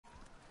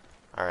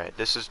Alright,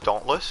 this is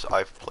Dauntless.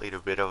 I've played a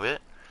bit of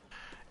it.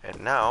 And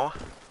now,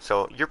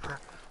 so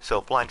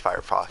Blind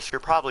Firefox,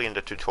 you're probably in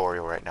the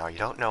tutorial right now. You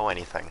don't know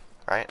anything,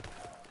 right?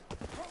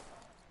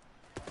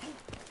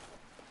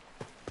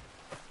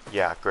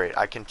 Yeah, great.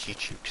 I can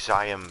teach you, because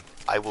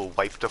I will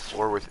wipe the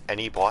floor with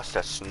any boss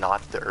that's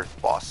not the Earth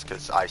boss,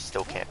 because I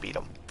still can't beat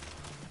him.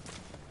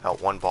 Now,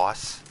 one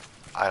boss,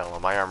 I don't know,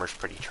 my armor's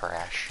pretty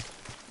trash.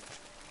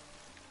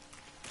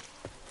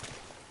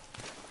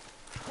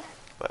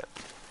 But,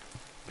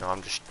 no,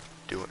 I'm just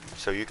doing,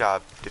 so you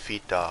gotta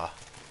defeat the,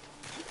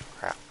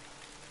 crap.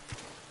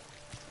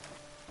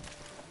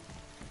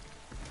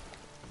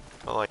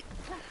 But like,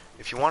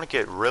 if you want to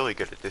get really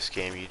good at this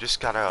game, you just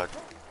gotta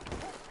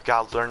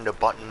learn the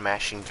button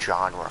mashing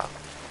genre.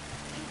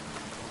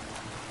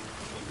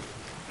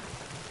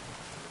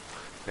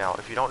 Now,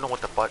 if you don't know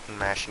what the button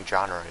mashing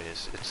genre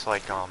is, it's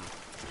like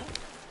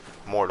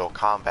Mortal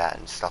Kombat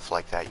and stuff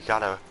like that. You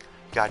gotta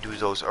do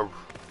those.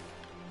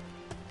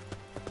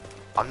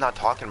 I'm not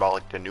talking about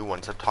like the new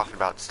ones. I'm talking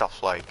about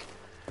stuff like,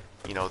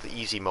 you know, the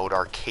easy mode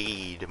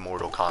arcade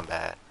Mortal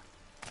Kombat.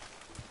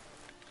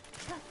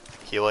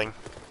 Healing.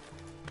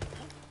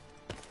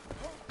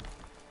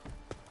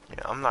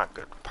 Yeah, I'm not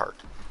good at part.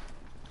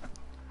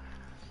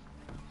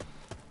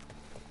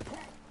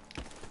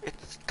 It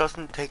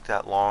doesn't take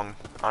that long.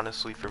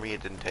 Honestly, for me,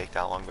 it didn't take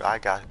that long. But I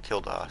got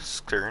killed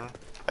Stern,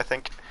 I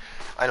think.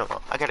 I don't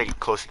know. I gotta get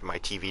closer to my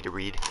TV to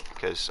read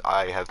because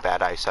I have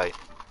bad eyesight.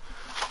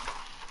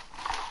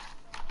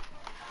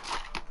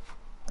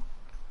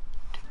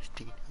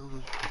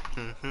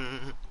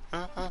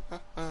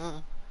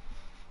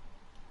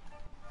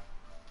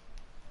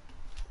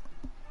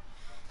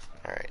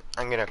 Alright,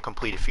 I'm gonna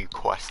complete a few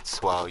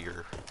quests while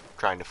you're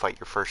trying to fight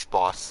your first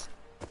boss.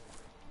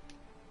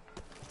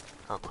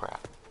 Oh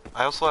crap.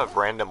 I also have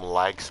random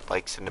lag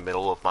spikes in the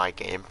middle of my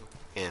game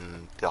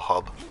in the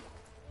hub.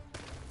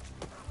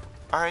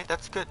 Alright,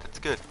 that's good, that's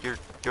good.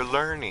 You're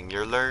learning,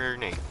 you're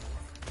learning.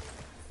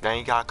 Now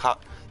you gotta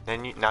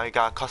now you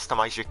gotta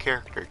customize your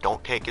character.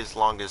 Don't take as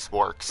long as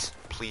works.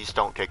 Please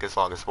don't take as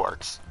long as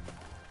works.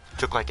 It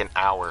took like an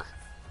hour.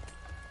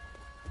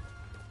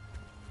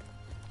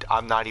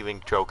 I'm not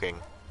even joking.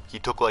 He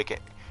took like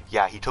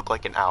he took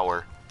like an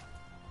hour.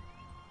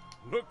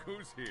 Look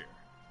who's here.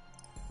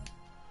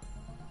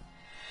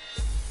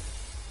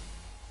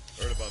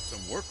 Heard about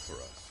some work for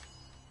us.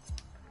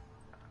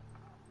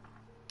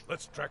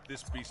 Let's track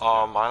this beast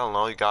down. I don't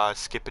know, you gotta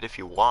skip it if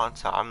you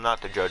want. I'm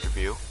not the judge of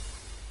you.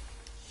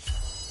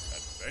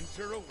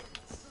 Adventure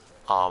awaits.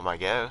 I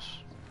guess.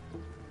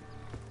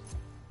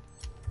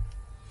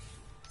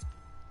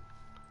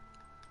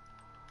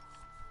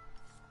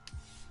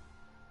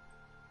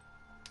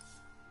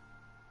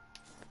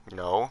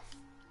 No.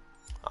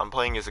 I'm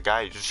playing as a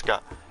guy, you just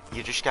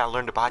gotta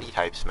learn the body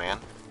types, man.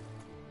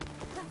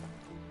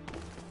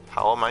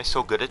 How am I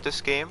so good at this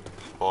game?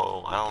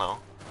 Well, I don't know.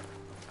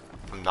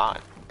 I'm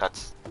not.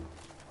 That's...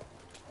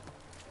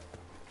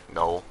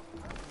 No.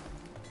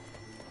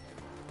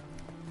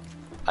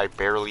 I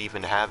barely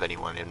even have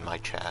anyone in my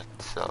chat,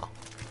 so...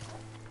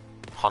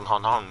 Hun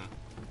hun hun.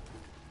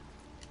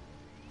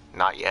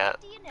 Not yet.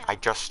 I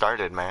just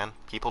started, man.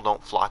 People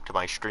don't flock to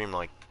my stream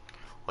like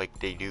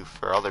they do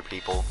for other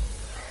people.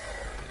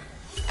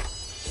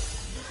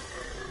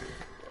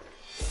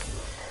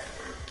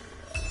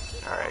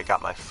 Alright, I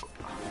got my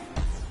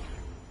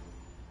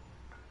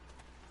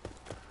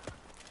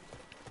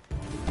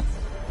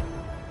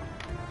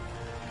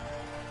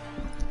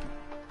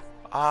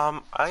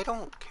I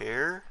don't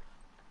care.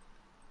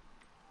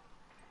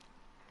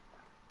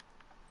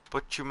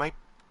 But you might...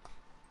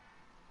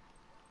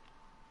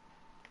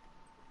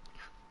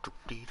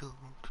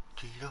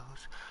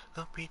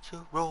 A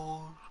pizza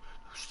rolls,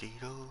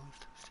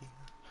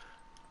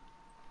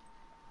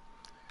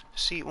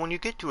 See, when you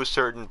get to a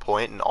certain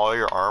point and all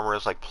your armor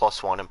is like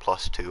 +1 and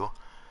 +2,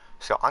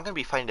 so I'm gonna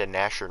be fighting a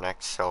Nasher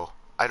next, so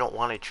I don't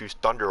want to choose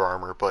Thunder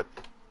Armor, but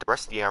the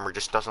rest of the armor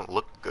just doesn't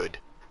look good.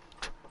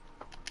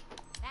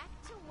 Back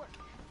to work.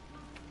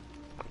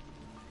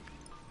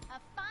 A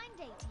fine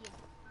day to you.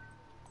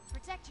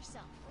 Protect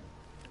yourself.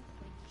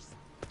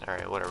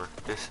 Alright, whatever.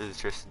 This is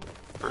just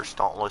first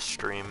Dauntless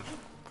stream.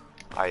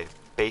 I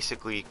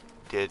basically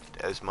did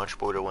as much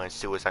Borderlands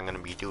 2 as I'm going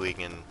to be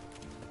doing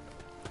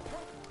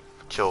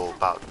until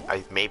about,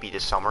 maybe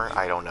this summer,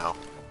 I don't know.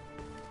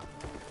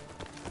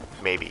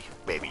 Maybe.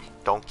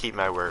 Don't keep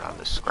my word on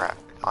this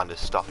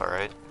stuff,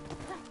 alright?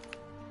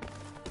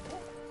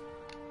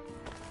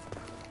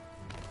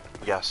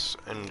 Yes,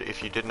 and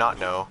if you did not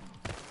know,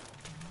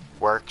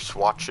 Works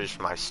watches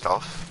my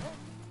stuff.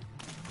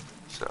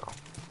 So.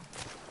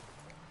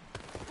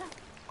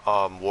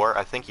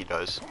 I think he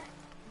does.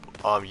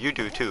 You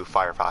do too,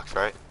 Firefox,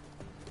 right?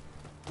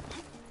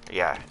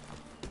 Yeah.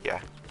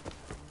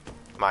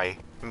 My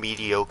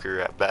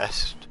mediocre at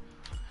best.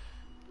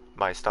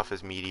 My stuff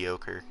is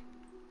mediocre.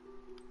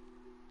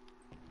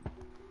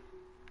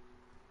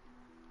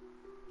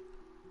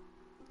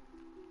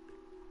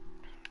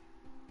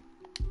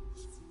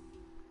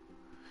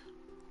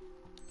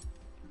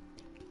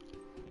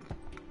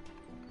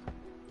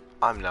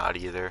 I'm not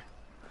either.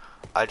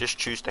 I just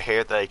choose the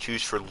hair that I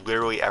choose for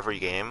literally every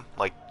game.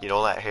 Like, you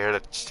know that hair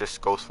that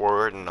just goes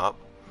forward and up?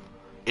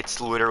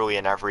 It's literally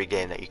in every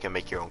game that you can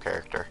make your own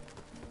character.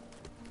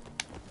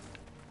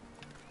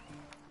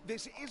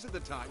 This isn't the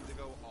time to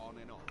go on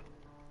and on.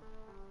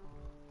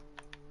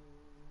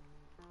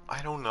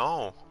 I don't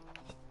know.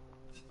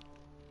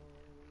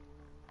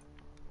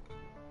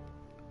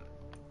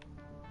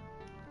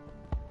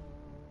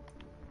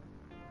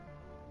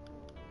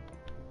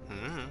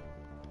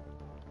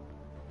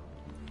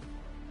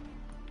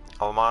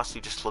 I'm honestly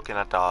just looking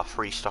at the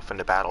free stuff in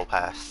the battle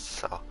pass,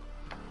 so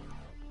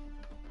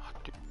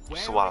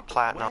just a lot of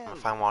platinum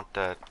if I want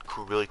the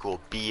really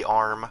cool B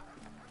arm.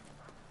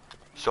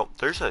 So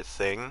there's a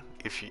thing,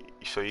 if you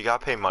you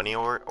gotta pay money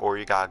or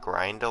you gotta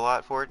grind a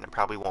lot for it, and it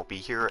probably won't be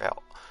here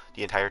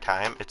the entire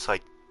time. It's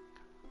like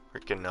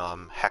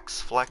freaking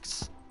Hex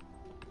Flex.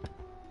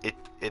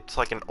 It's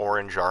like an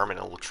orange arm and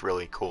it looks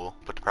really cool,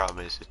 but the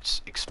problem is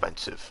it's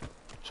expensive,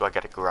 so I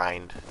gotta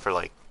grind for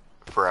like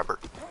forever.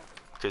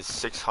 Because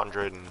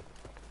 600 and...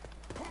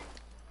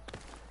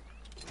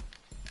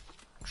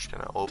 Just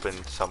gonna open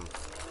some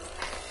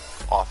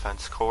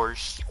offense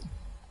cores.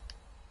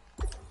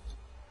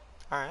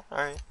 Alright,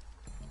 alright.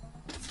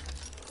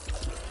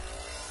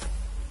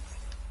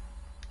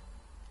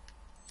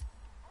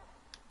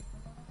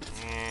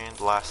 And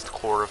last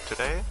core of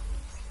today.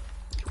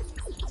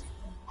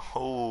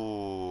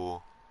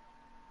 Oh,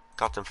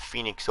 got some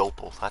Phoenix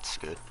Opal, that's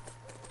good.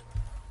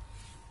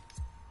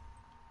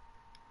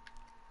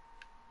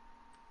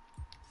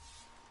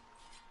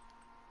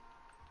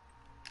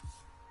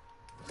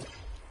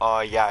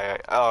 Yeah,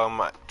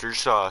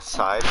 there's a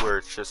side where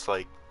it's just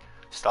like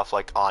stuff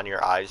like on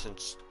your eyes and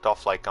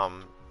stuff like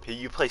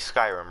you play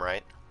Skyrim,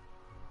 right?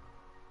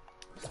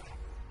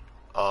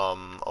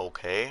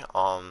 Okay,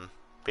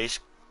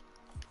 basic.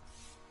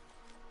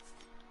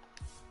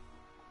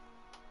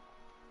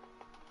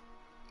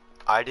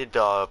 I did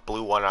the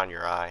blue one on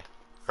your eye,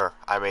 or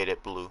I made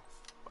it blue,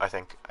 I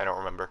think. I don't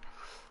remember.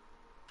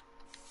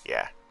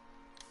 Yeah.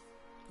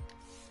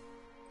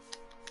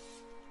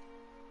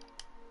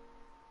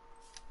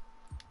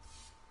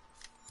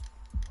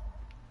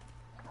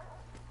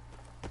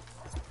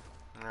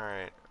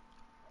 Alright.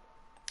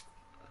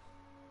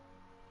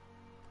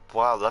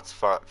 Wow, that's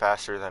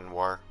faster than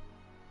war.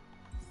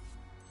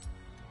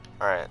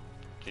 Alright.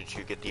 Did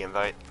you get the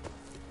invite?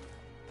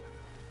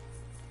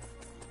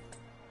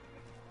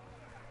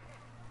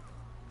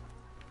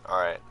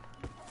 Alright.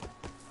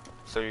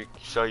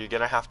 So you're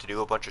gonna have to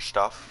do a bunch of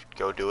stuff.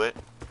 Go do it.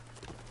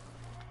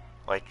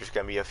 Like, there's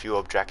gonna be a few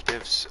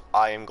objectives.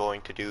 I am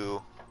going to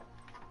do...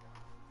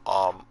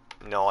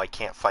 no, I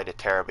can't fight a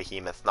Terra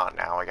Behemoth. Not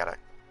now. I gotta...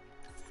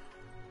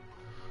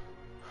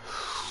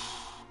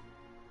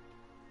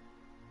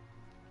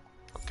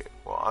 Okay,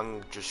 well,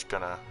 I'm just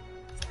gonna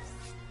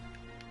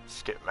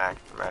skip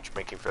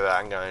matchmaking for that.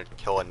 I'm gonna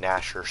kill a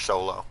Nasher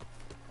solo.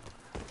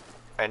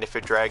 And if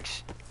it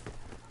drags...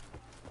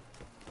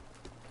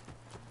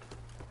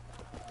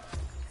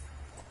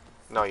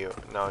 No,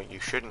 you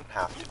shouldn't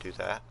have to do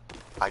that.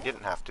 I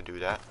didn't have to do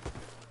that.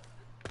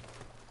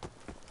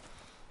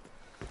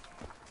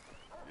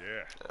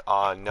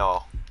 Yeah.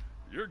 No.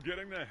 You're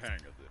getting the hang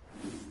of it.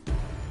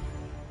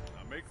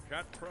 Now make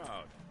Cat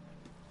proud.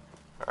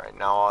 Alright,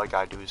 now all I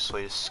gotta do is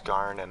slay a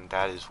Skarn, and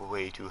that is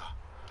way too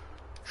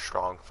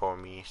strong for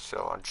me,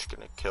 so I'm just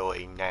gonna kill a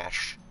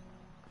Nasher.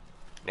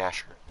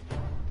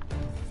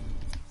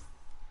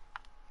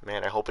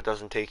 Man, I hope it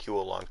doesn't take you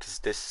long, because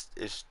this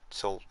is...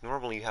 So,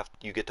 normally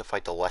you get to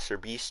fight the lesser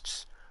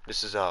beasts.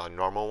 This is a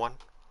normal one.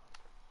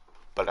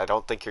 But I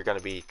don't think you're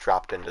gonna be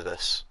dropped into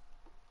this.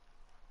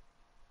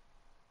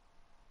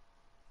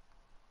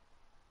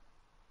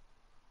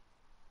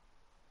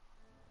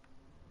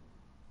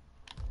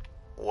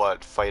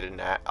 What, fight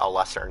a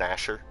lesser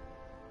Nasher?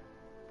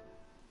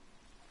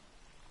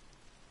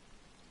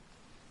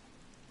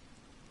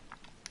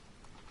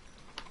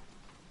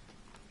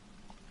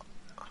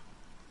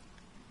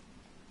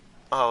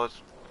 Oh,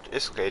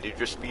 it's okay, dude,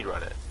 just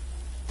speedrun it.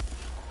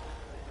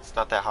 It's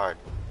not that hard.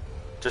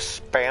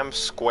 Just spam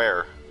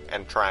square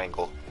and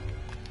triangle.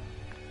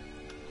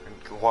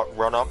 And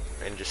run up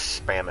and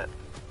just spam it.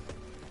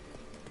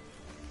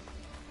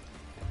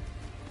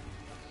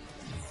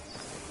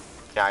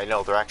 Yeah, I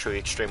know, they're actually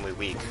extremely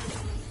weak.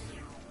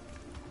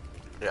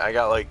 Yeah, I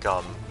got like,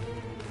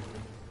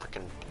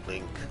 frickin'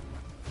 Link.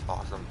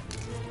 Awesome.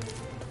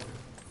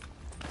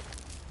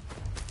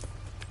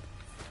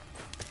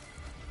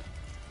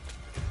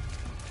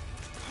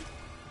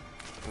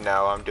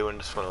 No, I'm doing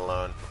this one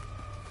alone.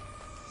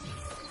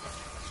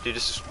 Dude,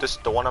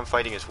 the one I'm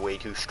fighting is way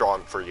too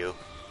strong for you.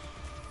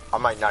 I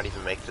might not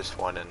even make this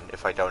one, and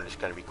if I don't, it's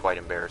gonna be quite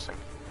embarrassing.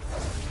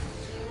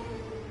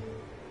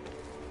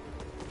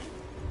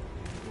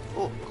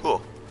 Ooh,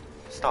 cool.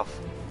 Stuff.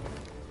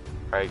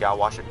 Alright, gotta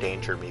watch a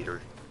danger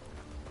meter.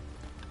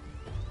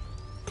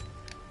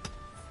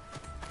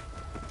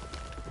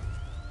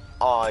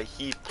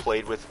 He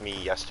played with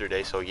me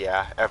yesterday, so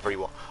yeah,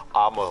 everyone.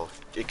 I'm a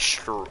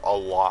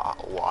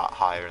lot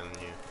higher than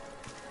you.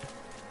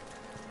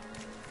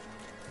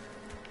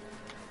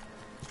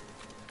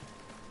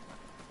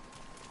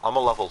 I'm a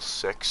level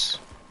 6,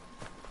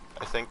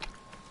 I think.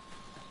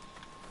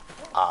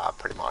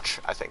 Pretty much,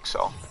 I think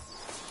so.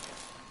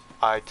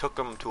 I took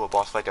him to a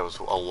boss fight that was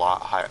a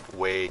lot high,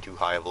 way too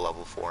high of a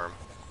level for him.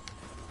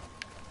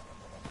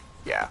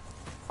 Yeah.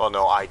 Well,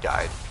 no, I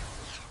died.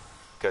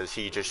 Because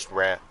he just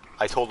ran.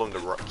 I told him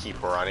to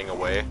keep running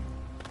away.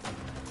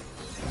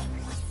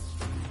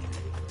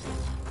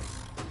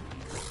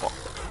 Well.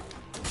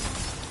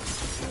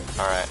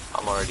 Alright,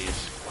 I'm already.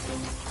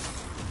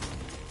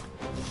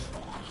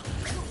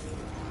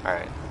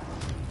 Alright.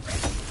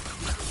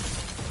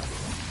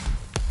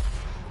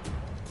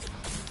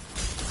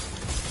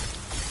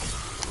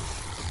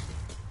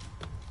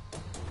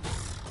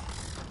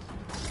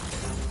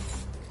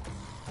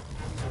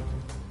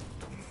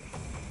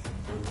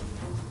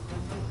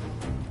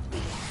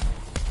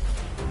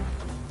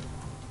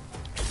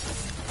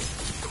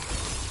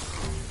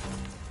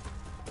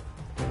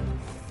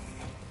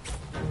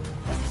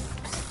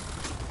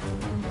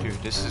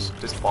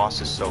 This boss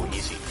is so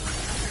easy.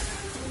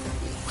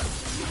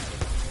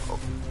 Oh,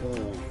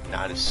 ooh,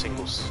 not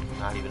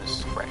even a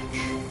scratch.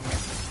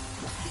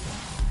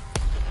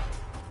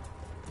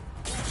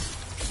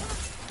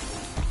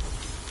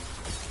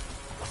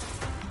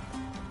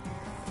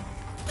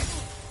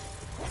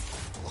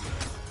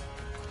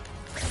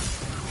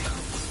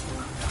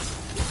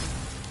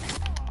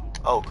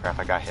 Oh crap,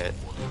 I got hit.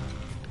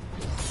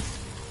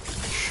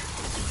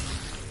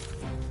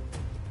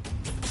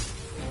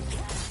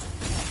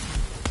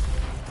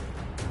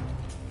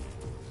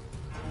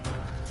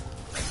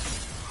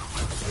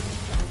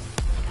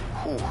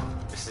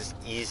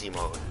 Easy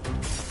mode.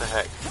 What the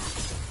heck?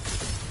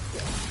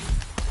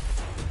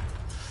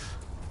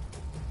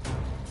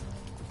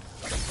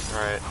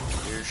 Alright,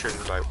 fusion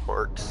by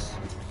works.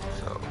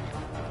 So,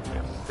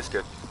 yeah, it's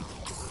good.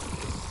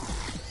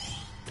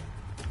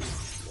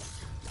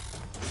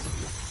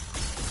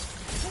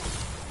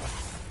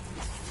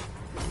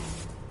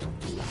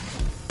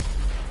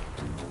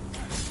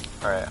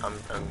 Alright,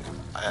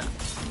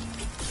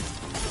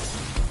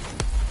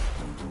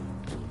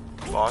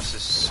 boss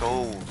is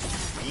so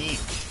weak.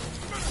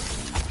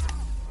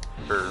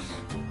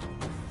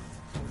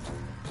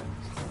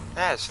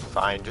 That's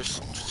fine,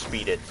 just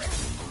speed it.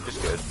 It's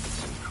good.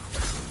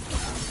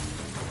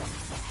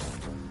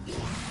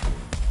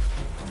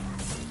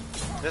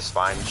 It's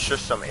fine, it's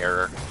just some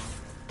error.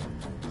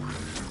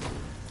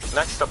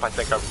 Next up, I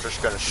think I'm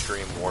just gonna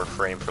stream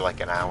Warframe for like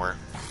an hour.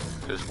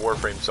 Because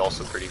Warframe's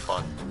also pretty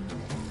fun.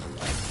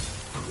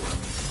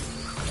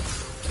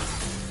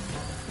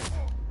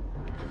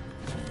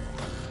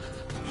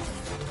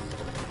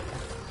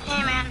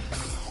 Hey man.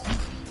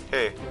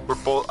 Hey, we're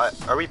both,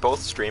 are we both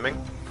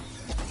streaming?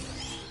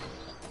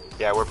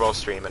 Yeah, we're both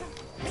streaming.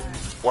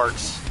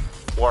 Works.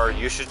 War,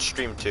 you should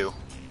stream too.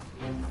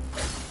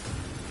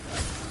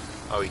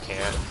 Oh, you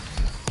can't.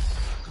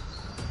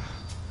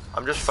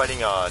 I'm just fighting,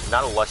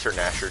 not a lesser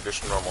Nasher,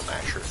 just a normal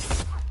Nasher.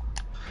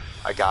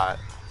 I got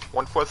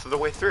 1/4 of the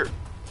way through.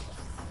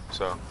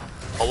 So,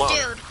 alone.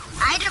 Dude,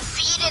 I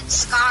defeated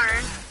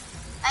Skarn.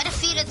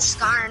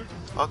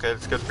 Okay,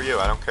 that's good for you,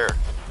 I don't care.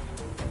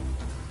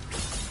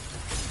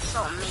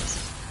 So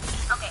amazing.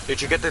 Okay.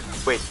 Did you get the,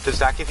 wait, does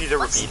that give you the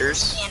What's repeaters?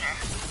 the scanner?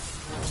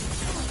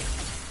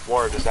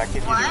 War, does that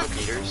give you What? the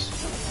repeaters?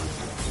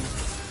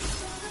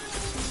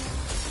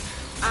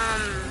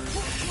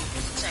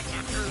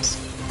 Second, let me see.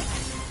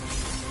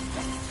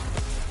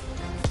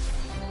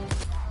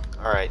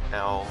 Alright,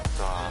 now,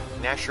 the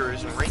Nasher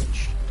is in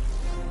range.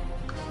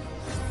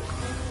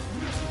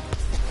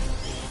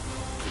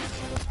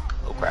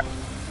 Oh crap.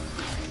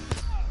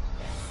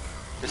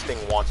 This thing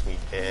wants me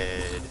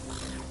dead.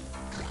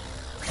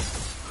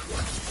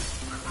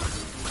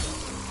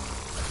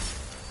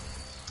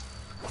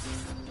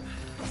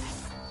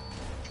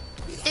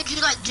 Did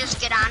you like just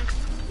get on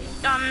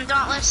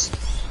Dauntless?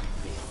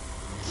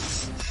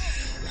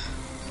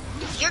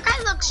 If your guy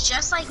looks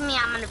just like me,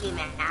 I'm gonna be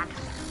mad.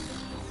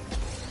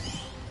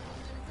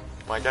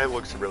 My guy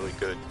looks really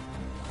good.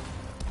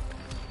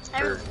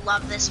 I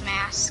love this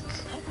mask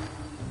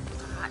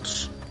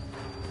much.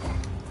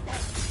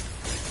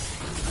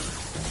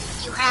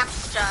 You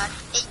have to.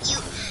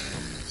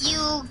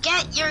 You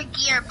get your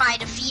gear by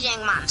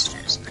defeating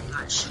monsters, pretty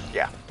much.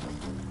 Yeah.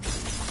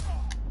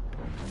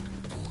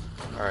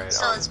 Alright,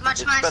 So as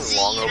much it's more been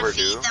long you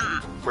overdue. defeat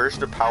them. Where's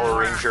the Power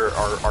Ranger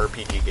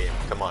RPG game?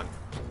 Come on.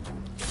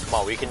 Come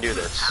on, we can do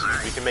this.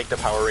 We can make the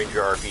Power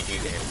Ranger RPG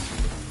game.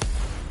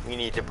 We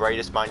need the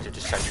brightest minds of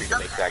the century to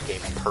make that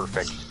game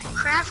perfect.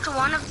 Craft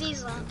one of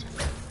these lanterns.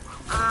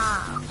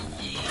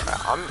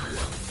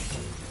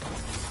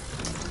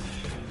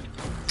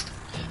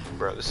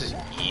 Bro, this is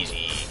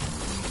easy.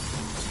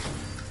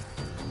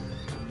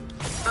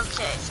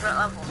 Okay, threat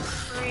level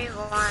 3,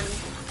 1.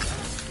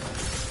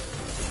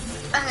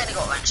 I gotta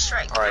go one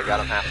strike. Alright, got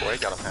him halfway,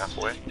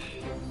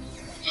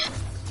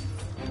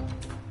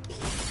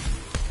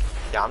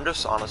 Yeah, I'm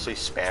just honestly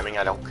spamming.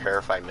 I don't care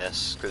if I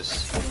miss,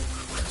 because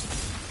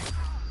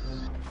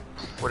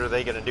what are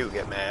they gonna do?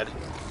 Get mad?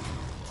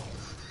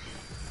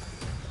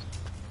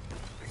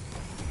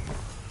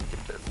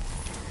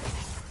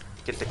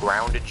 Get the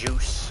grounded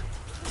juice.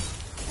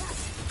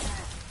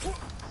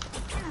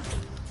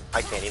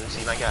 I can't even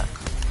see my guy.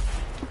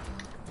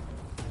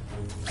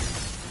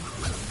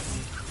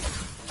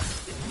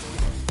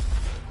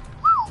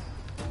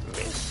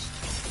 Miss.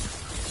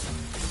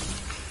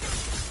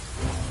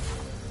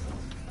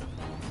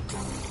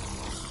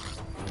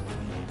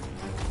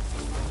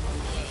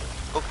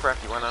 Oh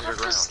crap, you went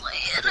underground.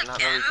 I did not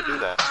know you could do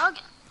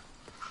that.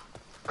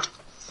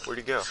 Where'd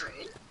he go?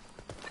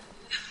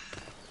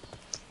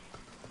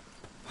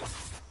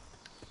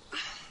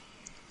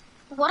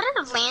 What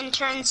are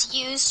lanterns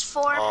used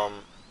for?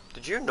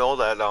 Did you know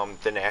that,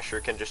 the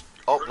Nasher can just...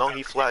 Oh, no,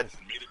 he fled.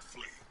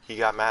 He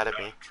got mad at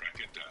me.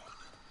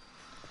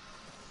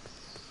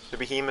 The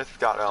Behemoth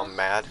got,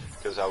 mad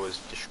because I was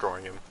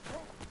destroying him.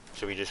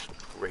 So he just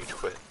rage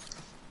quit.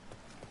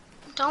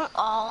 Don't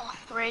all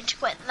rage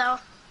quit, though.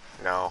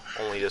 No,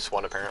 only this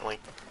one, apparently.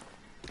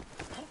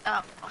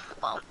 Oh,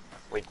 well.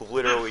 Like,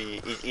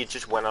 literally, he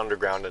just went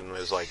underground and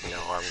was like, no,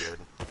 I'm good.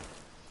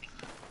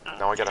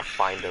 Now I gotta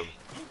find him.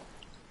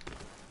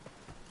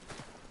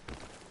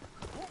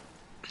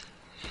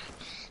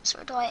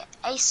 So do I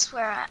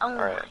swear, oh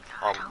Alright,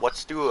 my god.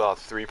 let's do a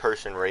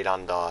 3-person raid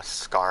on the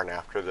Skarn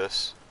after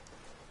this.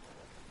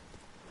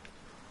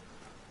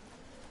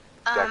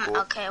 Is that cool?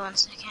 Okay, 1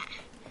 second.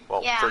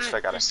 Well, Yeah, first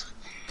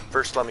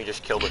first let me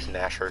just kill this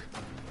Nasher.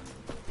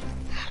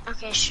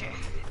 Okay, sure.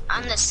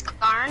 On the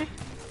Skarn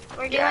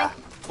we're doing? Yeah,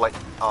 like,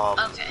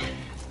 Okay.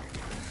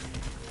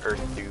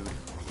 Earth Dude.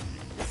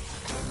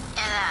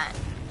 Yeah,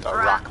 that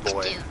Rock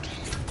Boy. dude.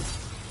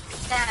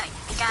 That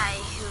guy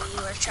who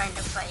you were trying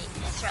to fight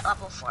at threat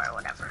level 4 or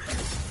whatever.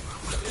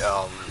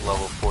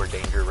 Level 4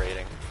 danger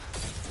rating.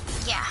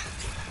 Yeah.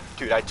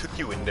 Dude, I took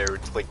you in there,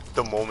 it's like,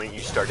 the moment you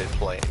started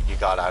playing, you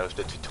got out of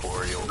the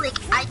tutorial. Like,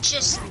 I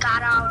just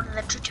got out of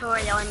the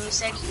tutorial and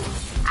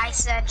I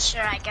said,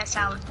 sure, I guess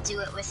I'll do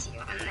it with you,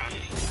 and then,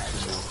 like,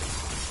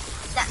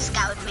 that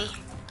scouted me.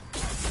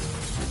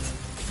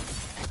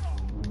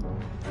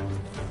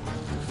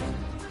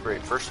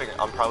 Great, first thing,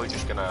 I'm probably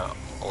just gonna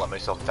let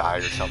myself die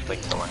or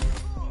something, so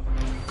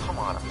come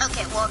on.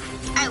 Okay, well,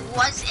 I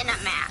was in a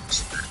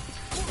match.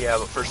 Yeah,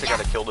 but first I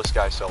gotta kill this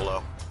guy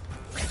solo.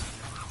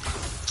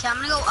 Okay, I'm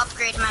gonna go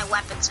upgrade my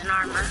weapons and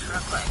armor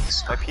real quick.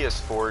 So. My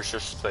PS4 is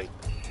just like,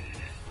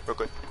 real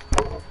quick.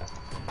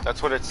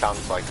 That's what it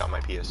sounds like on my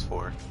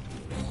PS4.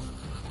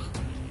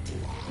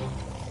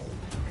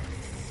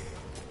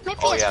 My PS4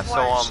 Oh yeah,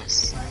 so is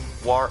just like...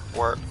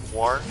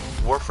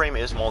 Warframe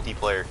is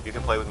multiplayer. You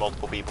can play with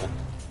multiple people.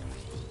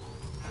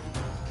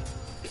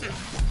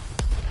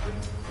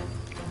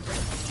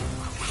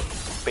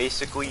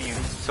 Basically, you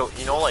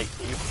know, like,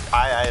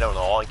 I don't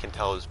know, all I can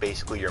tell is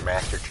basically you're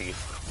Master Chief,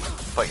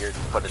 but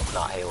it's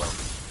not Halo.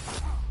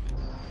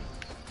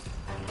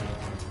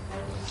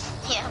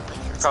 Yeah, but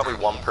There's probably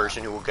one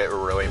person who will get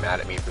really mad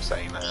at me for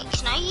saying that.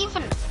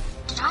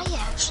 did I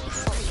actually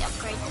fully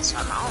upgrade this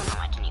armor? Oh no,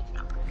 I didn't even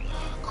upgrade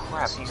it.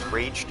 Crap, he's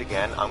raged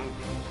again. I'm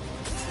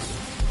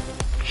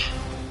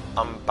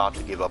about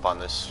to give up on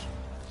this.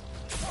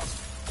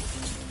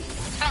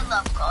 I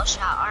love Gold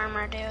Shot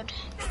armor, dude.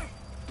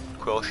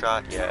 Quill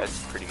shot, yeah,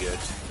 it's pretty good.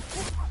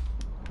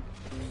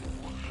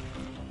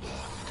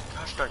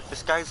 Gosh darn,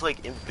 this guy's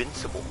like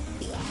invincible.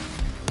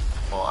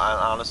 Well,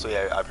 honestly,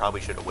 I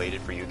probably should have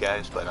waited for you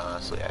guys, but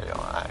honestly, I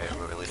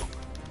really don't.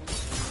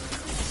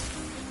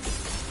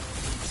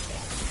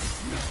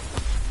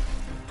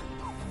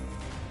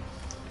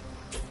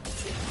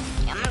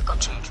 Yeah, I'm gonna go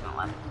change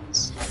my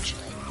weapons,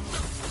 actually.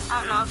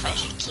 I don't know if I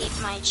should keep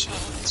my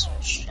chains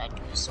or should I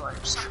do a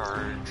sword or something.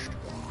 Charged.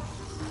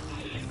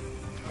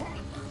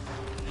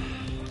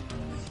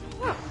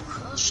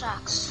 Quill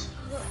shocks.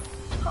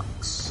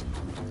 Hooks.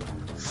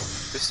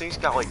 This thing's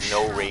got like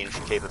no range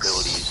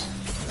capabilities.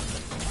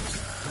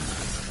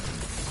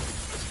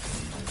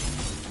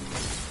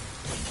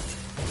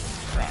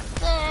 Grab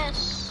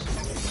this.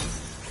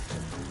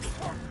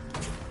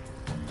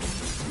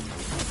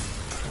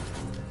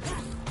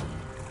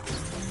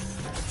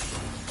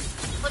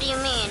 What do you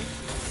mean?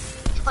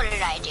 What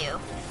did I do?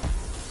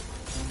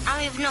 I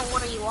don't even know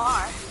where you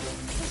are.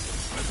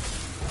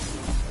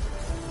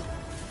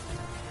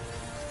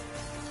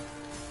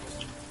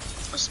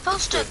 We're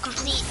supposed to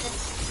complete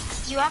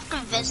the... You have to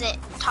visit,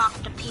 talk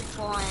to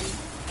people, and...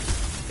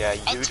 Yeah,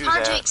 you it's do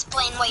hard that. to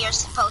explain what you're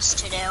supposed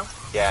to do.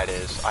 Yeah, it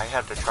is. I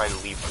had to try to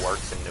leave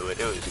works and do it.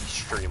 It was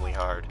extremely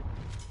hard.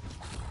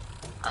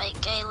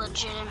 Like, I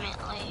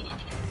legitimately...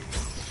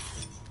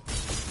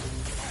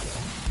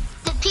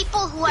 The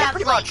people who have,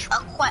 pretty like,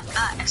 much.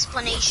 a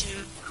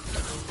explanation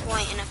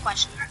point and a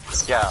question.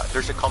 Yeah,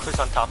 there's a compass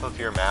on top of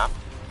your map.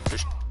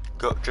 There's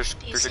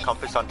a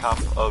compass on top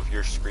of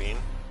your screen.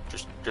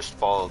 Just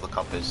follow the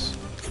compass.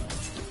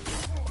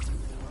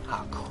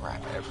 Oh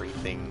crap,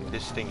 everything.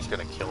 This thing's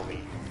gonna kill me.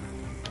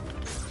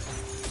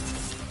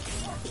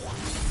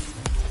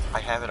 I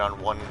have it on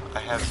one.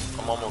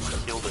 I'm almost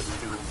killed it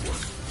too.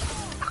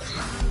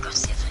 I'm gonna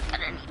see if I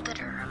got any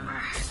better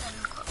armor than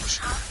Quill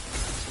Shot.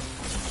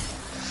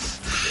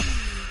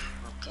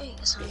 Okay,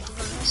 guess I'm doing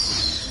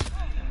this.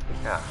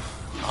 Yeah.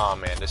 Oh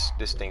man,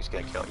 this thing's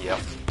gonna kill. Yep.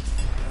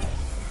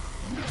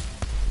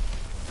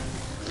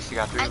 At least you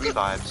got 3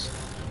 revives.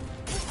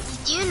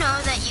 Do you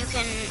know that you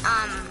can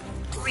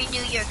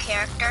redo your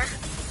character?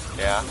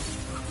 Yeah.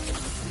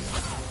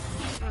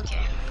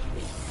 Okay.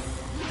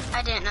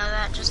 I didn't know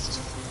that.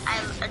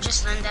 I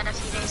just learned that a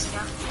few days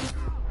ago.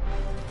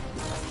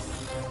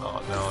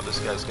 Oh no, this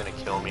guy's gonna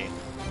kill me.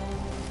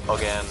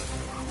 Again.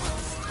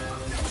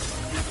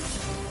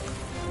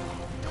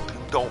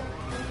 Don't.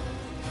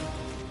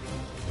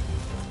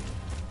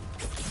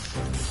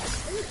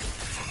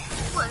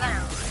 Ooh, I got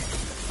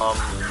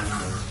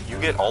it. You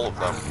get all of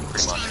them,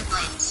 pretty much. Chain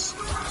blades.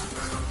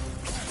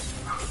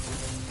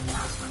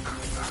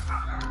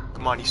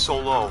 Come on, he's so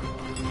low.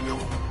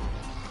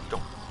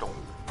 Don't.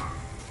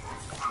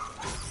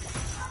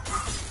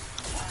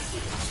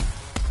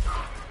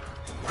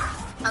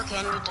 Okay,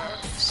 I need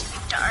to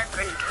speak to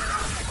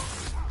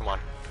Archbender. Come on.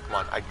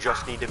 I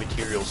just need the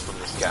materials from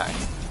this guy.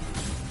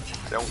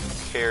 I don't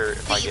care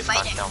if I get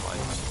knocked down by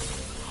him.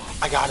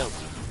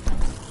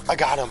 I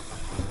got him.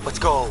 Let's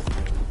go.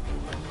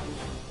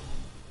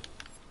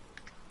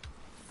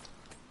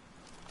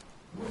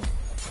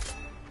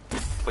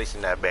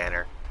 Placing that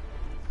banner.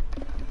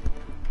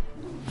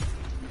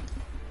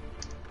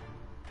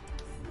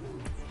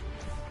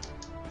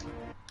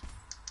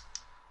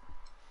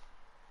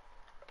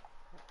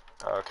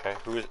 Okay,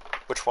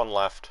 which one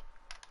left?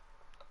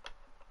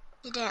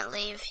 He didn't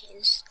leave,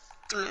 he's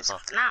doing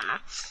something, I don't know.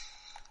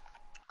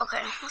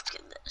 Okay, let's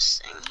get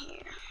this thing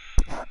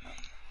here.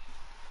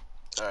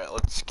 Alright,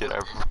 let's get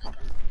everyone.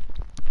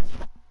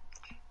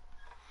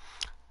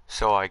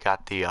 So I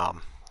got the,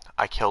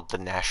 I killed the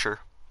Nasher.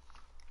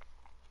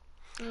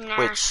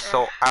 Wait,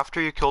 so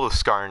after you kill the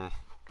Skarn,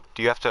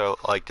 do you have to,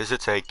 like, does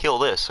it say kill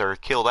this or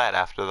kill that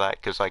after that?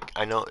 Because, like,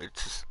 I know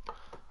it's just,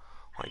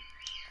 like...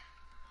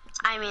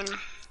 I mean,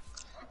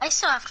 I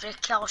still have to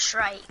kill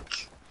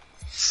Shrike.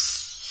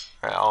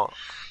 Right,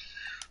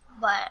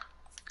 but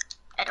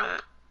I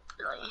don't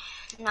really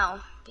know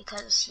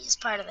because he's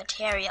part of the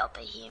Terrier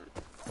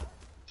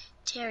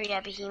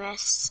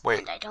behemoths. Wait.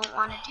 And I don't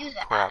want to do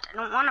that. Crap. I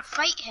don't want to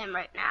fight him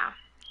right now.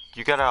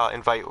 You gotta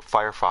invite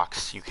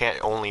Firefox. You can't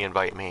only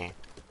invite me.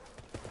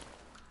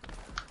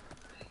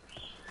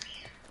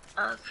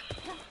 Okay.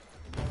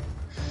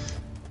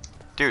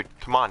 Dude,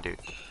 come on, dude.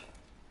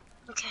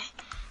 Okay.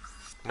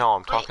 No,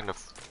 I'm talking to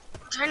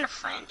I'm trying to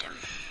find him.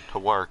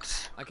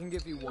 Works. I can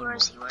give you one Where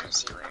is he? Wait.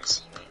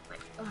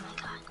 Oh my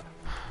god.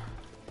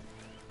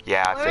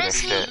 Yeah, I Where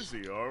is finished he?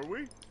 it. Busy, are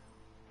we?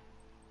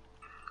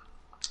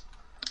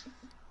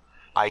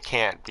 I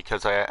can't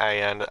because I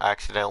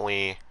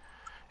accidentally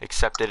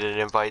accepted an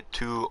invite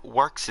to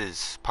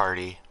Works's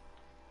party.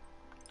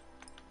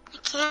 I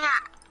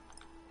can't.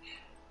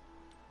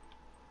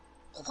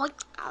 What?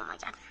 Oh my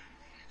god.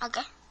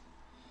 Okay.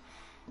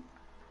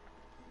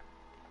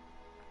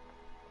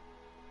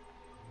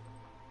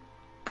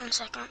 One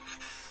second.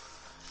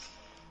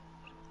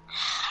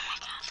 Oh my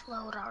god,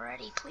 load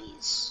already,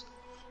 please.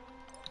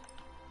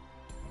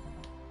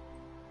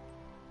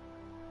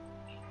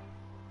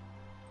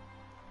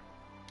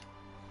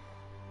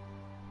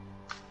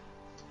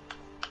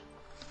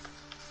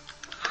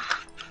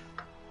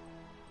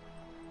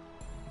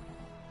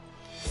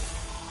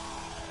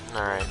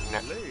 Alright,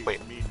 wait.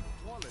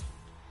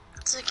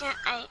 Second,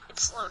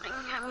 it's loading.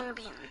 I'm gonna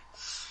be in.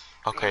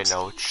 Okay,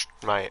 no,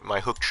 my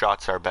hook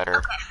shots are better.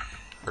 Okay.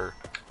 Or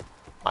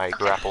my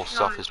grapple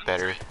stuff is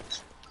better.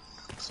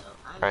 So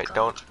Alright,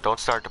 don't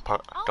start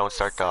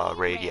the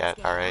raid yet.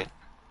 All right.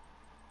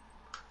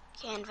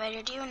 Okay,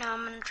 invited you. Now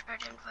I'm gonna try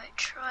to invite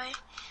Troy.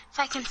 If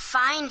I can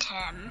find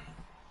him.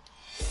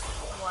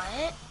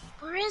 What?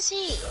 Where is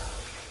he?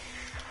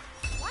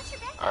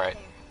 All right.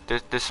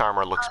 This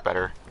armor looks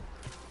better.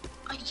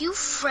 Are you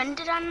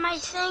friended on my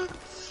thing?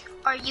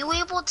 Are you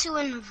able to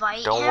invite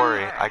him? Don't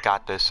worry, or- I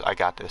got this. All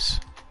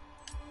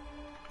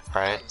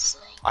right. Because,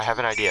 like, I have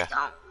an idea.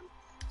 don't-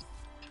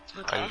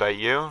 Okay. I invite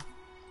you,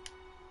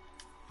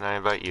 and I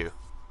invite you.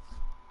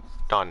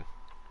 Done.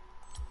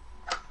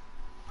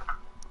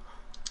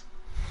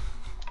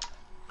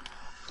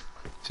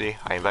 See,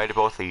 I invited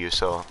both of you,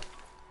 so...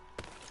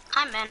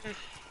 I'm in.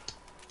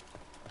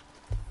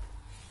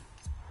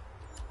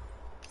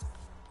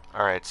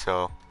 Alright,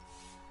 so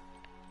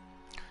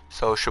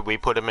should we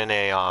put him in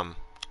a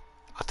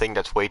thing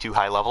that's way too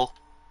high level?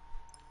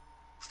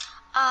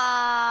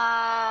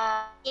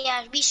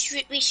 Yeah, we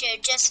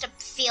should just to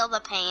feel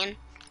the pain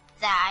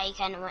that I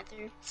kind of went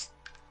through.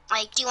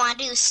 Like, do you want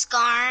to do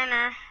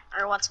Skarn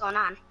or what's going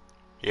on?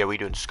 Yeah, we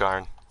doing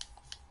Skarn.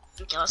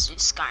 Okay, let's do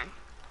Skarn.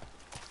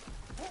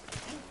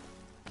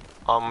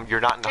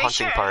 You're not in the Are you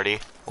hunting sure? party.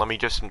 Let me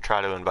just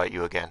try to invite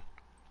you again.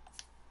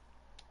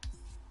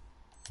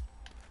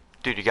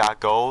 Dude, you gotta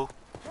go.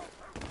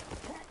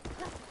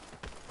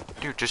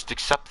 Dude, just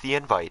accept the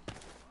invite.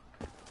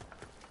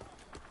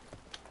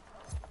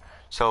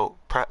 So,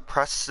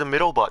 press the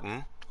middle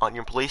button on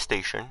your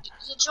PlayStation.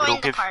 He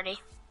joined the party.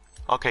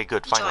 Okay,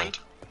 good, He finally. joined.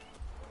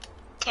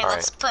 Okay, All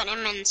let's right. put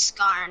him in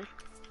Skarn.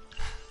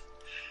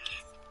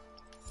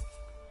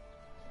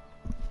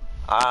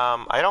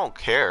 I don't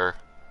care.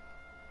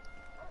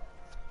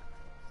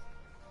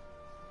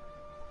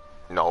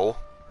 No.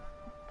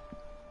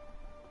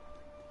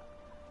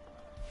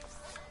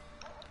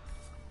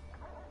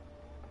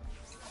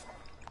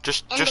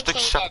 Just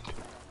accept.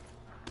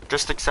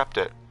 Just accept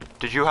it.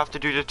 Did you have to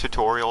do the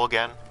tutorial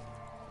again?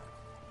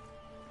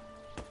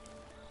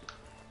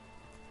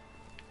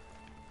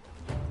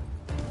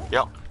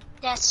 Yep.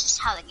 That's just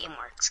how the game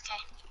works, okay?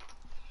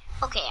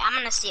 Okay, I'm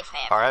gonna see if I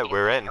have Alright, any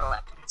we're in. better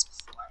weapons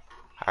before.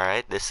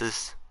 Alright, this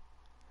is...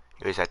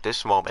 It was at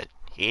this moment.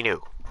 He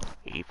knew.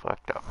 He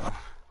fucked up.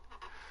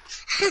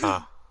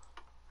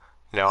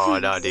 No,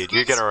 dude.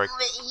 You're gonna...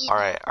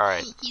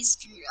 Alright. He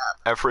screwed up.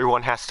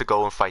 Everyone has to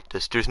go and fight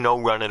this. There's no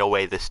running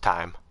away this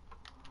time.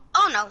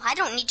 Oh no, I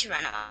don't need to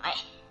run away.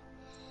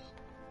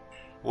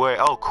 Wait,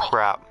 oh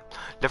crap.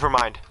 Never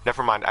mind.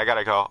 I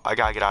gotta go. I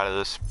gotta get out of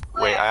this.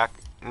 Wait,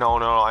 No,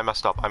 I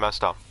messed up. I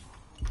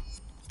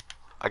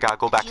gotta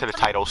go back to the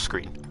title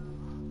screen.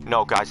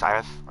 No, guys,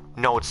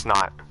 No, it's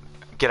not.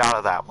 Get out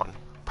of that one.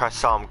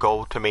 Press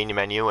go to main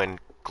menu and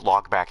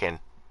log back in.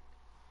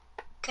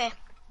 Okay.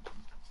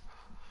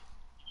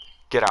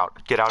 Get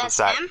out. Get out of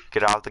that. SM?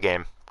 Get out of the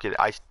game. Get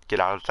out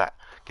of that.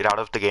 Get out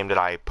of the game that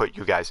I put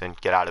you guys in.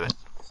 Get out of it.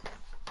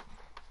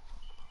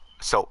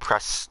 So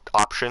press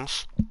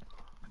options,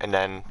 and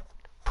then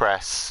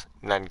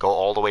go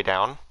all the way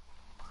down,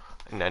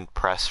 and then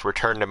press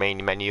return to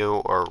main menu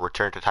or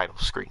return to title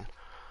screen,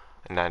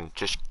 and then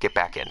just get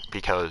back in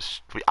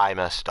because I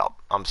messed up.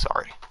 I'm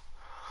sorry.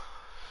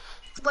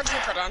 What did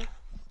you put in?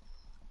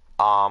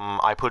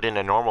 I put in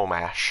a normal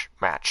match,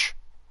 not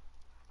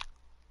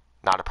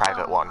a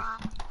private one.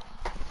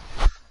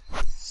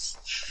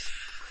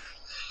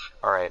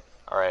 All right.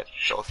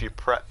 So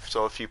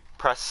if you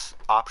press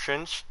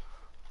options.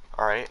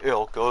 Alright,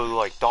 it'll go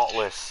like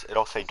Dauntless.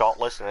 It'll say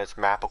Dauntless and it's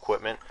map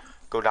equipment.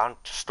 Go down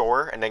to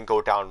store and then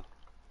go down.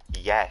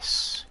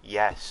 Yes.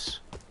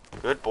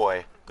 Good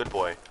boy.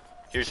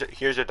 Here's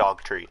a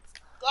dog treat.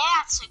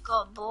 That's a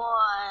good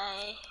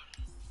boy.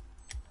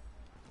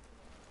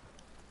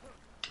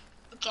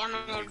 Okay, I'm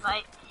gonna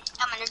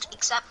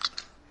accept.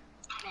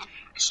 And then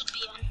I should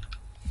be in.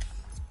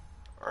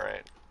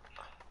 Alright.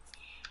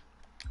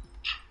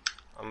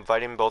 I'm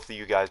inviting both of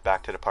you guys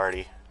back to the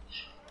party.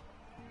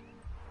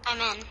 I'm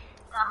in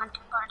the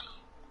hunting party.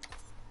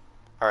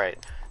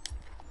 Alright.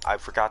 I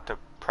forgot to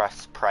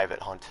press private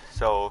hunt.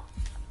 So,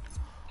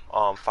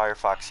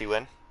 Firefox, you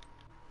in?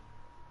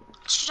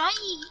 Should I?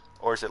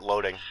 Or is it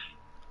loading?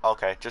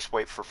 Okay, just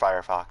wait for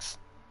Firefox.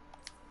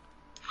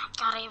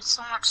 God, I have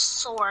so much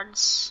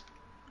swords.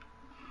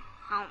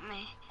 Help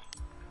me.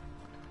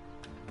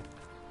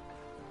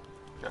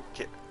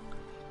 Okay.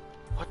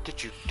 What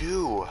did you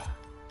do?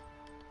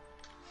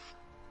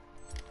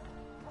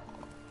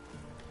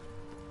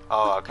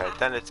 Oh, okay,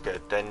 then it's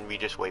good. Then we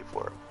just wait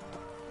for it.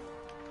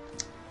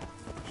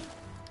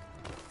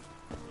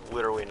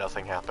 Literally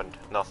nothing happened.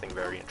 Nothing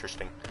very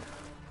interesting.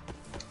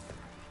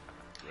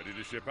 Ready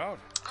to ship out?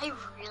 I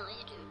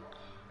really do.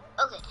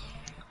 Okay.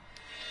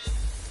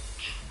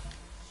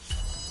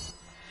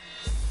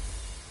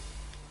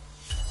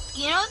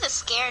 You know the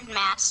Scared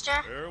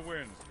Master? Fair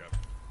winds, Captain.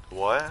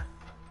 What?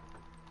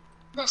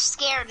 The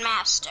Scared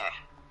Master.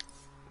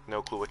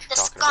 No clue what you're The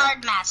talking Scarred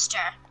about. Master.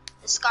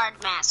 The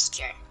Scarred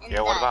Master. In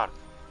Yeah, what about it?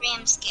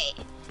 Ramsgate.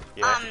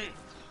 Yeah.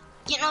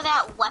 You know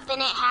that weapon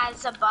it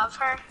has above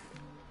her?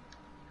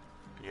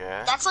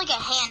 Yeah? That's like a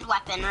hand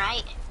weapon,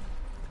 right?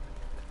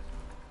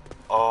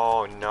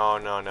 Oh,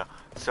 no.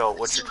 So,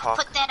 what So you're you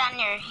talking... put that on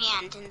your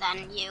hand and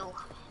then you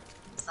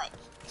fight.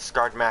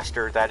 Scarred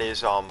Master, that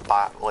is,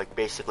 like,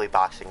 basically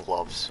boxing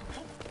gloves.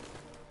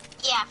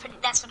 Yeah,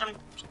 that's what I'm...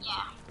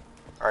 Yeah.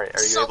 Alright,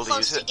 are you So able to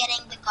close use to it?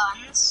 getting the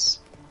guns.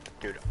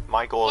 Dude,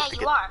 my goal is Yeah, to you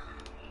get... are.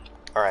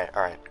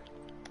 Alright.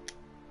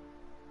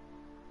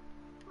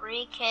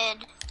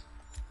 Re-kid.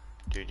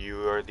 Dude,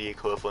 you are the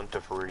equivalent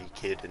of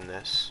Re-Kid in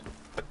this.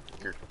 But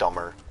you're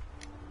dumber.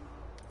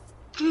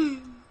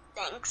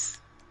 Thanks.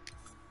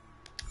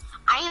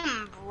 I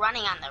am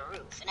running on the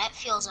roof, and it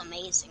feels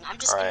amazing. I'm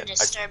just gonna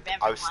disturb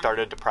everyone. I've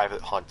started the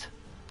private hunt.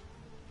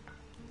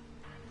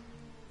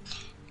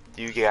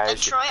 You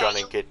guys Troy, are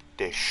gonna get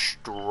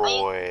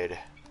destroyed.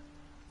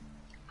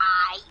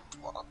 I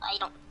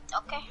don't.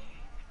 Okay.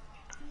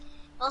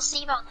 We'll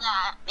see about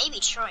that. Maybe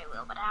Troy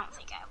will, but I don't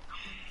think I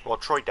will. Well,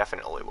 Troy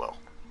definitely will.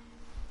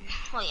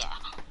 Well, yeah.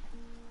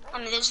 I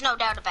mean, there's no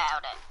doubt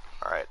about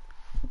it. Alright.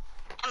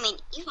 I mean,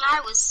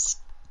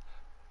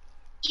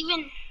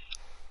 even...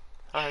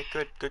 Alright,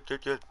 good.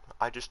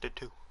 I just did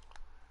too.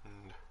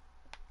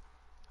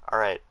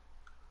 Alright.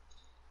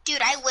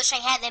 Dude, I wish I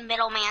had the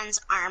middleman's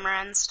armor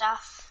and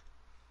stuff.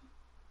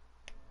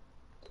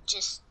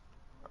 Just...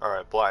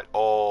 Alright, Blind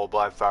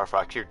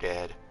Firefox, you're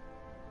dead.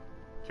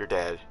 You're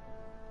dead.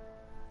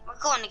 We're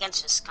going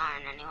against a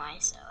Skarn anyway,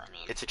 so, I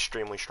mean... It's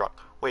extremely strong.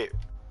 Wait,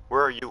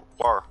 where are you?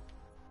 Why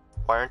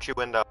aren't you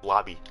in the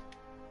lobby?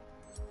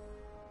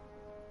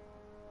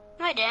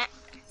 No, I didn't.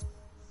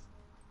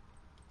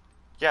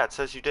 Yeah, it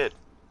says you did.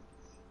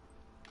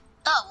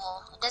 Oh,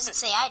 well, it doesn't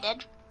say I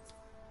did.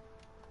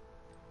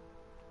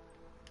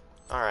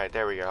 Alright,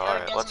 there we go. No, it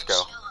Alright, doesn't let's go.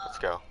 show up. Let's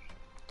go.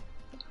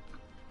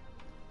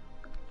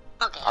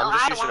 Okay, I'm well,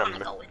 just I using don't a want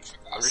to go in for this.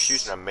 I'm just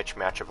using a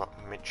mismatch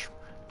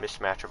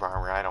of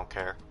armor. I don't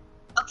care.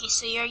 Okay,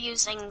 so you're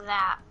using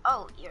that.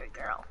 Oh, you're a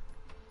girl.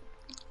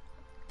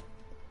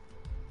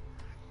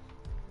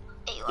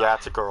 There you Yeah, are.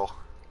 it's a girl.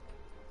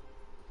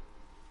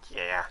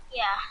 Yeah.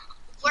 Yeah,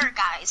 we're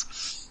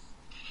guys.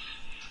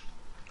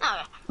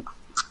 Okay.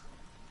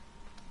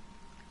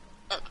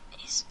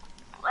 Okay, so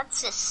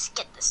let's just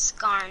get the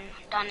scarn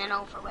done and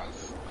over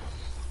with.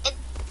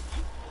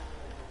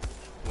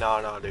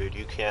 No, dude,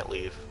 you can't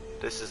leave.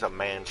 This is a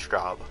man's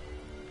job.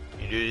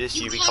 You do this,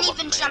 you become can't a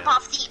even man. jump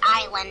off the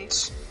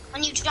island.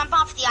 When you jump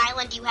off the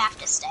island, you have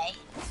to stay.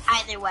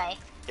 Either way.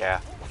 Yeah.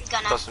 You're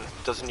gonna.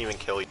 Doesn't even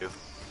kill you.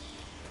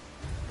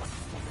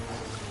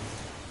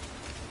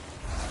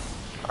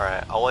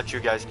 Alright, I'll let you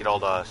guys get all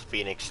the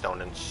Phoenix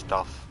Stone and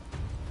stuff.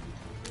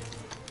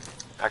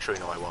 Actually,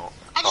 no, I won't.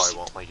 I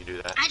won't let you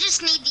do that. I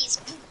just need these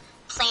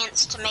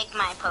plants to make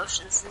my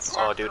potions and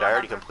stuff. Oh, dude, I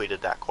already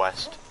completed that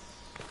quest.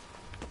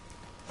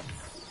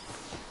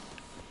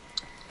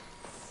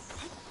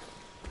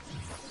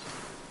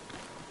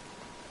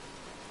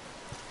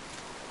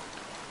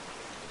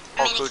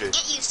 I mean, cool, it can dude.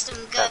 get you some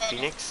good. That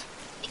Phoenix?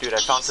 it Dude, can I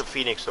get found you some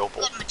Phoenix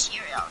Opal. good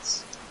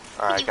materials.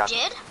 Alright, I You got.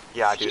 did?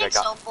 Yeah, dude, I Phoenix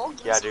got. Opal?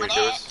 Give Yeah, some dude, of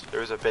that. there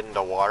was a bit in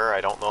the water.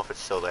 I don't know if it's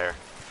still there.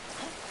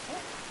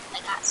 I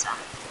got some.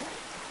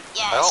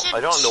 Yeah, I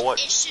don't know what.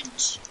 It should.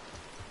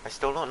 I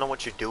still don't know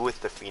what you do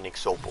with the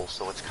Phoenix Opal,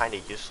 so it's kind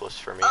of useless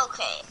for me.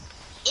 Okay,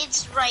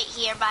 it's right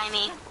here by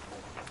me.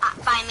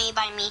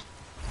 By me.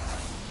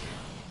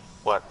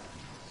 What?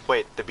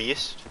 Wait, the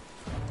beast?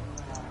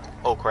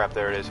 Oh crap,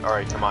 there it is.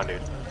 Alright, come on,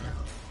 dude.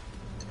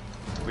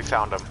 We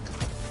found him.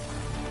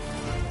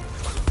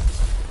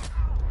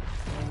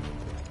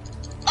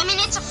 I mean,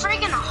 it's a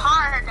friggin'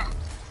 hard.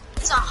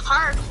 It's a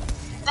hard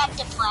bet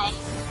to play.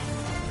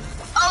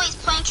 Oh, he's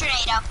playing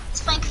Tornado.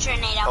 He's playing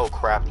Tornado. Oh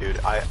crap, dude.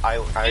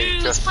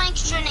 He's just. playing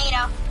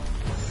Tornado.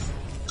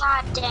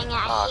 God dang it,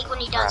 I hate when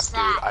he does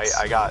crap, that. dude.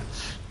 I got.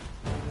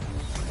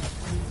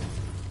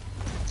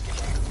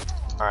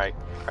 Alright,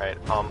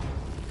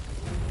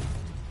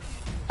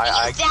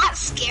 Are you that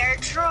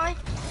scared, Troy?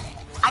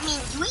 I mean,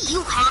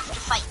 you have to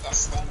fight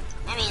this thing.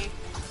 I mean,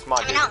 come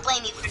on, I dude. don't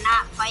blame you for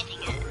not fighting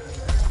it.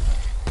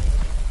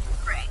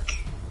 Frick.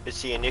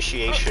 It's the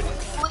initiation.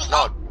 Wait,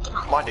 No,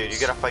 come on, dude. You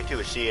gotta fight too.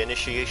 It's the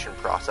initiation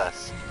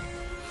process.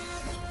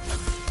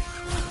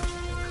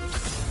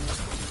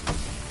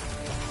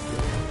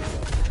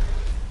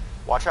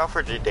 Watch out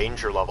for the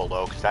danger level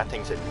though, because that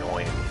thing's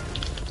annoying.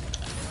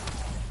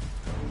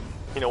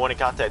 You know when it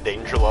got that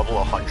danger level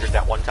 100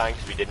 that one time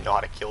because we didn't know how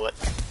to kill it?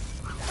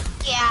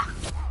 Yeah,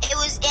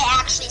 it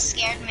actually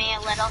scared me a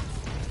little.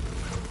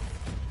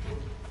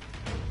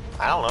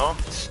 I don't know.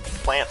 It's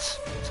plants.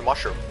 It's a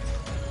mushroom.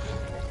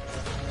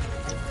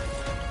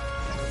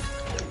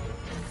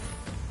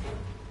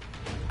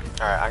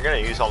 Alright, I'm gonna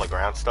use all the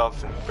ground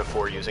stuff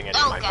before using any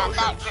of Oh my god,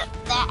 potions.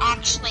 that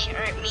actually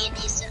hurt me a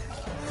decent.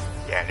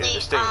 Yeah, dude,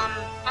 this thing...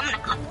 I'm gonna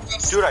cut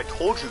this. Dude, I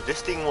told you,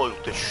 this thing will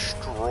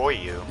destroy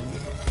you.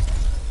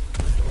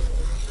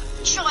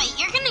 Troy,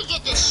 you're gonna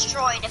get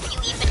destroyed if you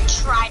even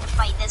try to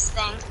fight this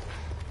thing.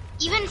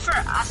 Even for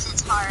us,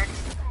 it's hard.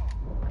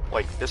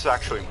 Like, this is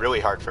actually really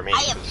hard for me.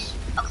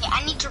 Okay,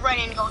 I need to run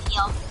and go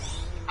heal.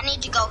 I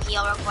need to go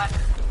heal real quick.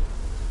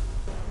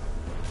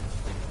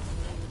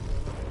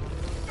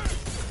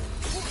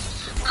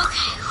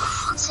 Okay,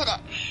 let's hit it.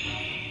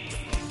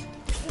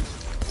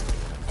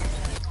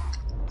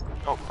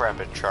 Oh crap,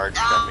 it charged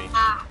at me.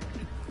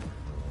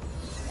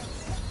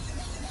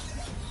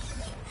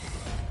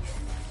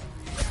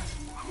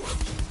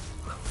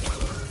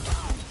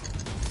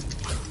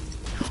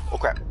 Oh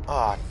crap.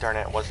 Ah, darn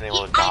it, wasn't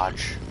able to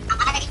dodge.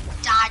 I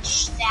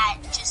dodged that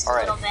just a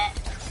little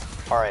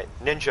bit. Alright,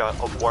 Ninja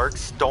of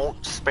Works,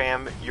 don't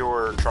spam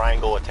your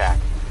triangle attack.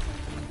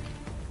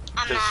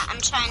 I'm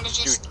trying to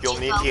just Dude, you'll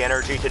do need both. the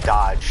energy to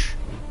dodge.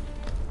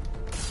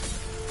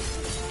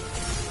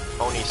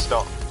 Omni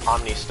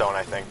Stone,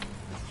 I think.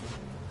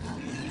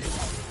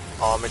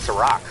 It's a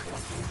rock.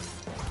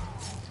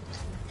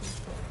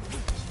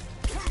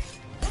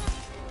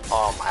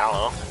 I don't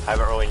know. I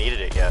haven't really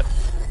needed it yet.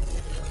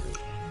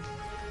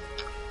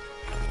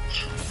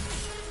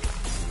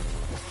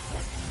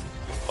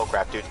 Oh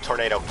crap, dude.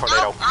 Tornado.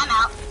 Nope, I'm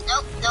out.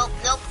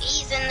 Nope.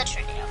 He's in the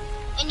tornado.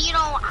 And you know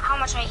how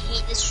much I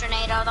hate this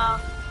tornado, though?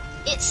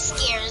 It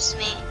scares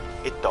me.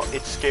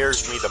 It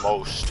scares me the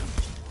most.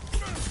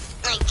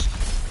 Like,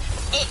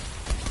 it...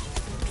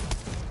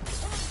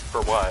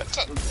 For what?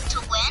 To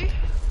win?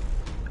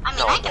 I mean,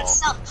 No, I it can won't.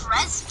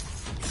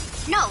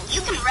 self-res... No,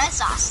 you can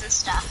res us and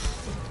stuff.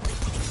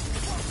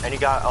 And you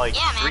got like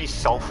Yeah, man. 3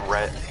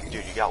 self-res...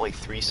 Dude, you got like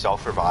 3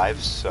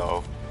 self-revives,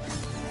 so...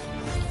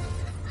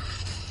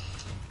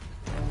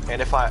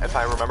 And if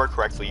I remember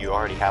correctly, you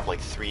already have like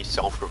 3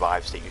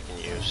 self-revives that you can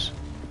use.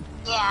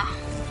 Yeah.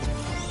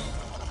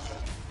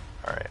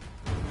 Alright.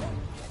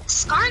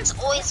 Skarn's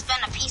always been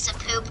a piece of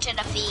poop to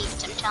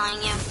defeat, I'm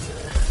telling you.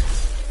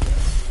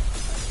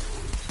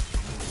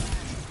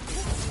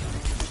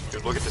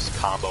 look at this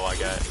combo I'm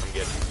getting.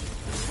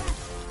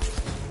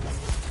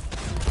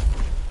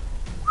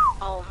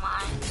 Oh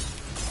my.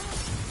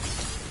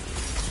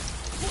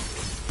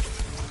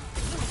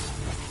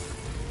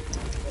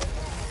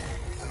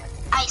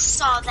 I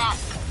saw that.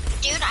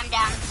 Dude, I'm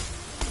down.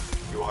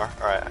 You are?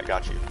 Alright, I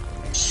got you.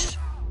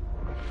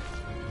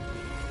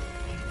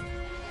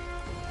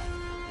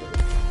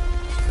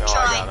 No, I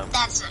got Troy,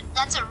 him.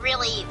 that's a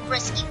really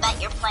risky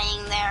bet you're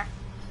playing there.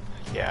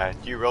 Yeah,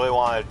 do you really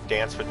want to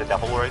dance with the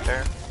devil right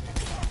there?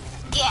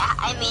 Yeah,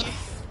 I mean,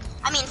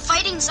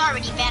 fighting's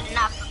already bad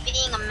enough, but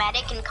being a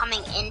medic and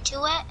coming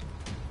into it,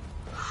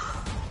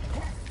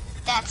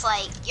 that's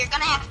like, you're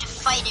gonna have to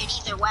fight it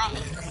either way.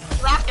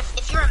 You have to,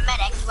 if you're a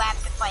medic, you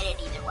have to fight it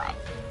either way.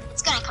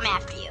 It's gonna come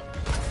after you.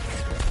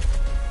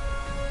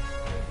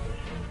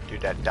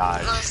 Dude, that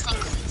dodge. Those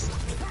things.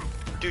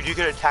 Dude, you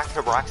could attack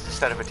the rocks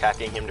instead of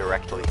attacking him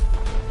directly.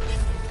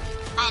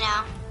 I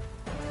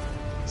know.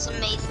 It's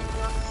amazing.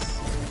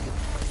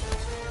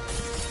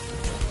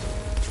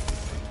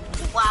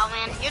 Wow,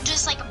 man, you're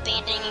just like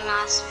abandoning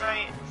us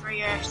for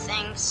your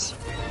things.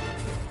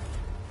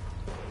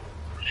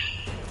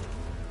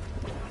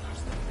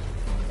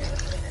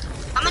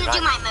 I'm gonna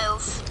do my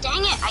move. Dang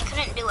it, I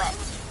couldn't do it.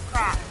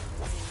 Crap.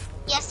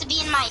 He has to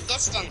be in my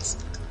distance.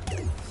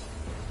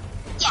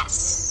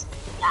 Yes,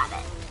 got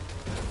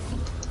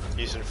it.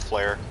 Using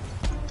flare.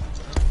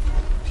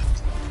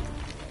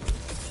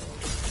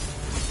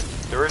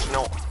 There is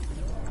no...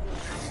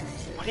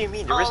 What do you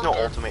mean? There is no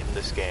ultimate in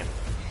this game.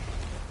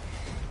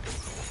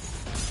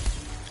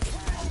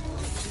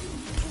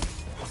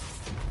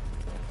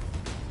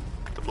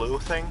 The blue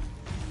thing?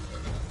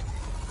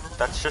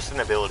 That's just an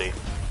ability.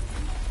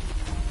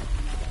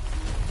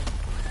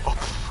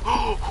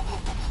 Oh.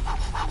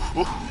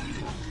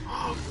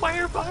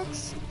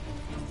 Firebugs!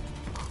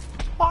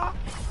 What?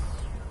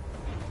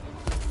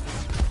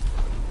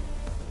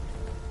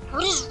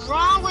 What is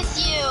wrong with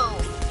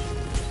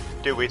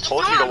you? Dude, we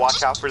told you to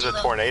watch out for the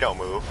tornado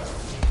move.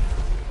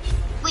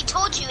 We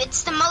told you,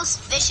 it's the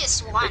most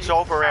vicious one. It's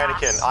over,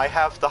 Anakin. I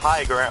have the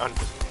high ground.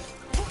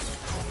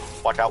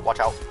 Watch out, watch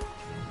out.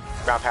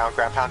 Ground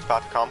pound's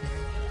about to come.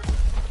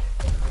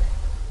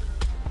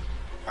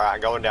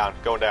 Alright, going down,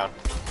 going down.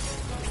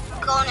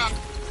 Going in.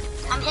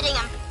 I'm hitting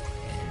him.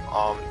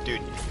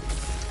 Dude.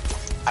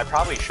 I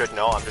probably should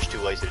know, I'm just too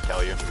lazy to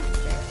tell you.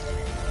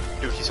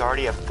 Dude, he's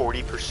already at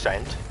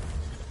 40%.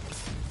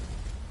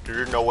 Dude,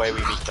 there's no way we'd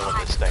be killing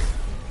this thing.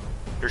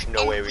 There's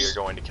no way we are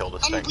going to kill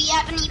this thing. And we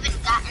haven't even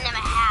gotten him a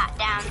hat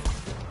down.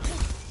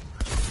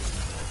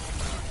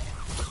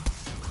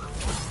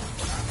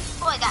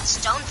 Oh, I got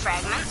stone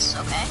fragments,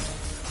 okay.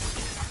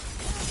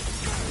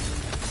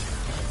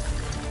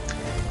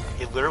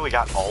 He literally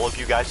got all of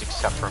you guys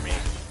except for me.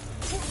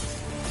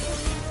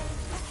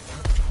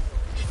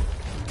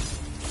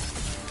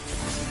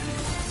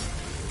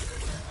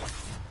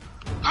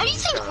 How do you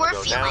think we're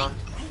feeling? Down.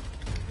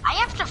 I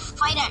have to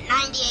fight at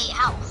 98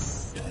 health.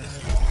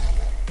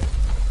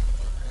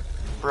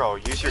 Bro,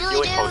 use your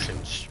Really, healing dude?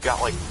 potions. You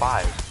got like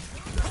 5.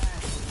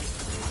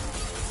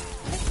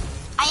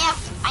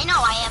 I know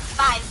I have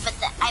 5, but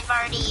I've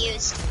already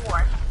used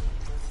 4.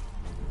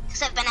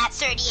 Because I've been at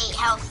 38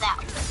 health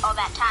all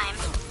that time.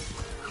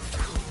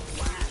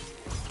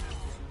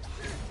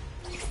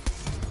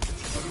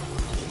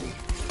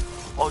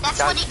 Oh, That's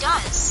what he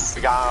does.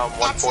 We got him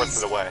That's 1/4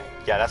 his- of the way.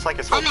 Yeah, that's like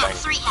his whole I'm at thing.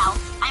 3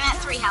 health. I'm at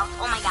 3 health.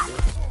 Oh my god.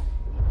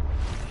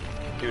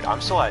 Dude,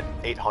 I'm still at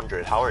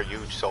 800. How are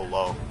you so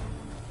low?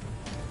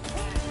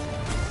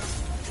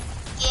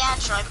 Yeah,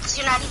 Troy, because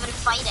you're not even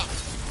fighting.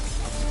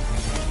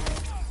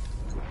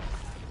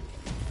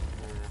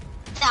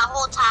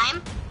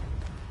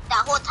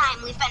 That whole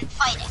time we've been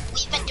fighting.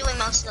 We've been doing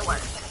most of the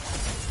work.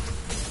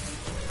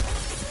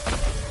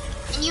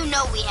 And you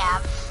know we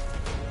have.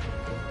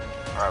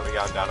 Alright, we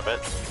got him down a bit.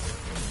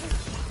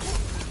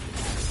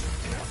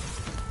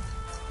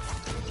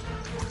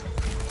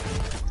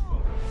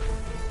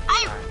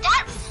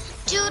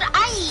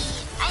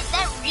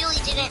 That really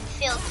didn't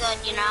feel good,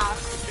 you know.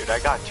 Dude, I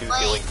got 2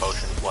 Like- healing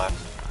potions left.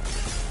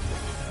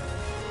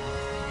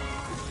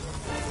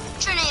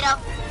 Tornado.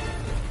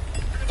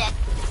 I'm dead.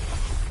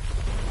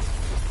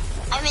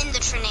 I'm in the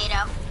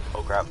tornado.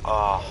 Oh crap.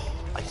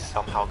 I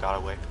somehow got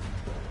away.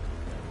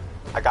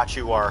 I got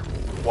you, War,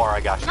 I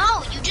got you.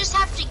 No, you just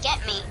have to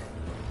get me.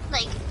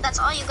 Like, that's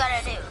all you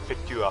gotta do.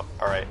 Picked you up.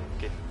 Alright.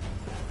 Dude,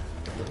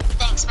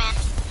 Thanks, man.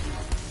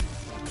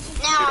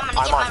 Now I'm gonna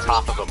I'm get on my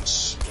top of him.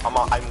 revenge.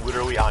 I'm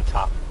literally on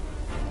top.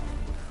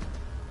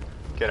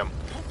 Get him.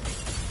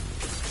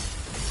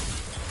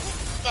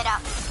 Get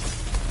up.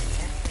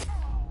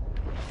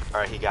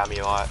 Alright, he got me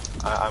a lot.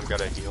 I'm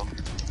gonna heal.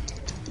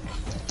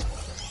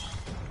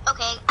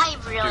 Okay, I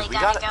really Dude, we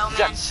gotta got go, we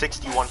man. got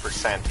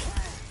 61%.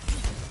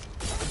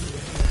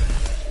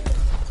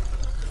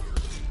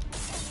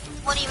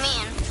 What do you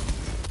mean?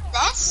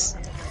 This?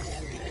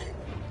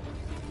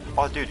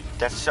 Oh, dude,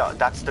 that's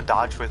the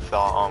dodge with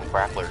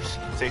grapplers.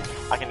 See,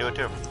 I can do it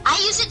too. I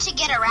use it to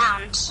get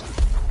around.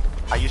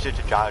 I used it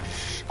to dodge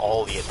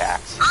all the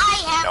attacks.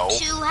 I have No.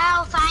 2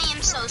 health. I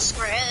am so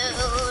screwed.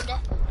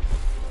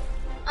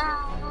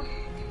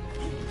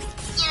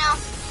 You know,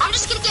 I'm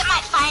just gonna get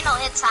my final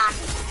hits on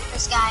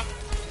this guy.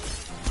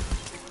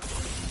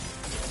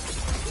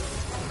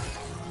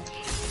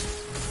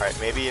 Alright,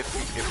 maybe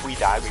if we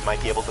die, we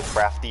might be able to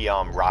craft the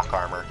rock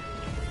armor.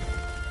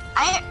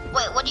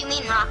 Wait, what do you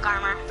mean rock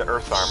armor? The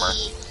earth armor.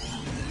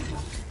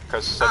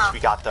 Because since we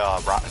got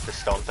the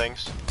stone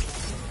things.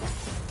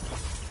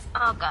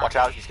 Oh god. Watch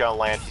out, he's gonna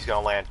land,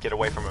 Get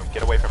away from him,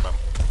 get away from him.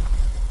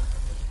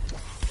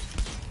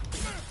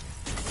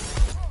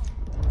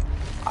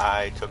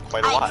 I took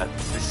quite a lot.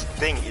 This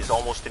thing is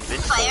almost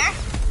invincible.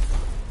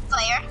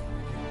 Fire.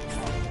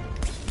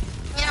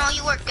 You know,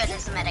 you work good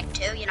as a medic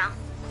too, you know.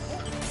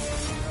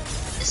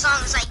 As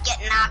long as I get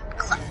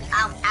knocked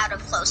out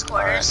of close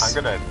quarters. Alright,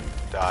 I'm gonna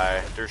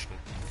die.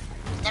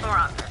 Then we're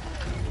all good.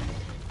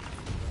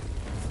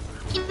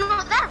 You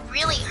know, that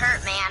really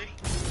hurt, man.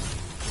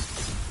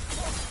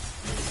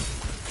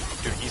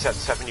 Dude, he's at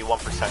 71%.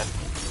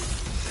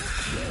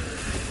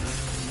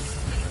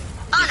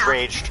 Oh, He's no.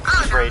 raged. Oh,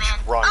 He's no, raged. man.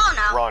 Run. Oh,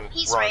 no. Run.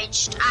 He's run.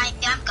 raged. I'm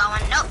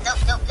going. Nope.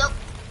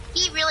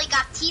 He's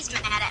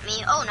mad at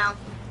me. Oh, no.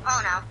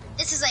 Oh, no.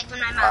 This is like when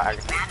my mom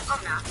gets mad. Oh,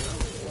 no.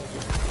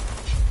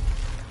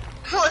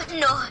 Oh,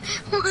 no.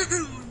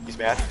 He's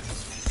mad.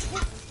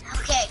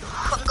 Okay,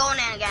 I'm going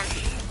in again.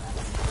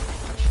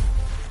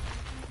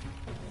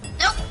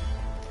 Nope.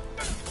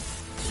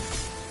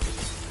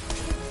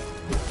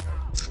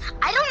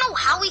 I don't know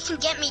how he can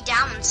get me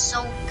down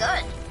so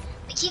good.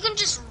 Like, he can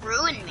just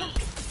ruin me.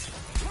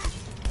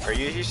 Are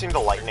you using the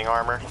lightning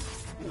armor?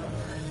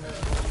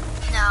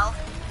 No.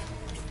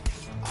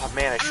 Oh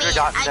man, I should have mean,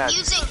 gotten I'm that.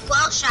 using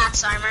well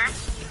shots armor.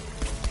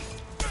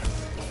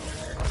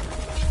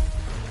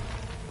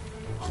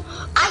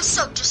 I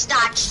so just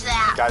dodged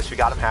that. Guys, we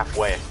got him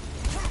halfway.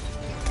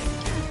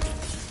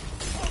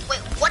 Wait,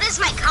 what is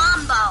my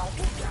combo?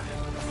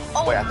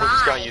 Oh Wait, I think he's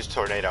my. gonna use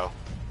tornado.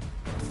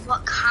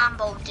 What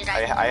combo did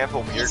I I have a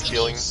weird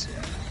feeling.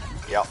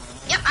 Yep.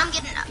 Yep, I'm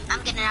getting up.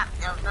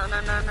 No,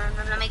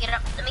 let me get it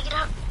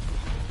up.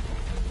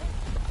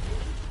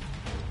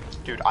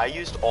 Dude, I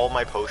used all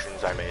my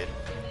potions I made.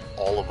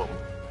 All of them.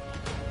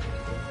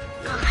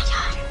 Oh my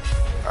god.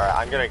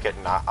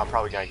 Alright, I'm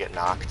probably gonna get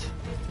knocked.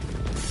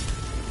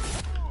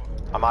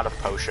 I'm out of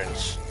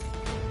potions.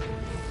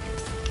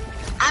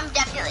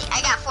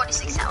 I got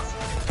 46 health.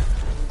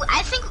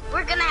 I think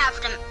we're gonna have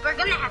to, you know.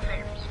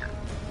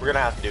 We're gonna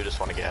have to do this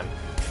one again.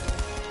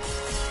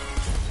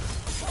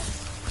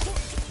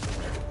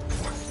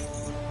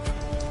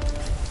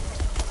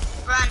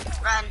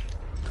 Run.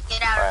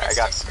 Get out of his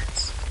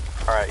distance.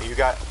 Alright,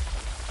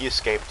 he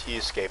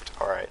escaped,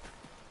 alright.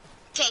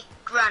 Okay,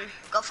 run.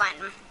 Go find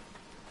him.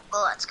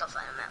 Well, let's go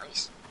find him at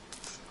least.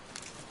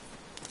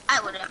 I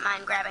wouldn't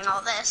mind grabbing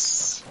all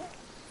this.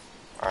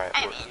 Alright,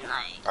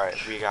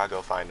 alright, we gotta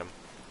go find him.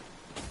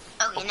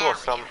 Okay, cool,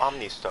 some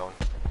Omni Stone.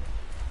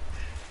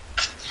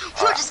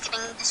 We're just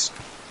getting this.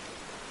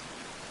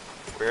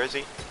 Where is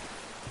he?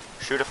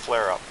 Shoot a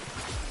flare up.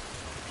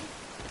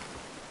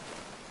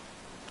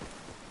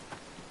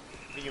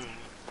 What do you mean?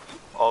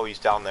 Oh, he's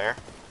down there?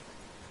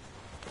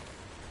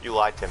 You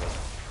lied to me.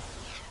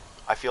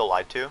 I feel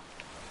lied to.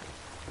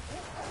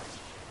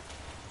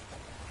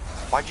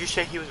 Why'd you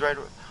say he was right?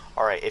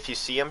 Alright, if you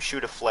see him,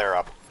 shoot a flare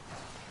up.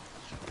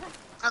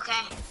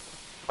 Okay.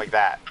 Like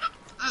that.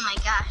 Oh my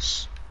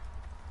gosh.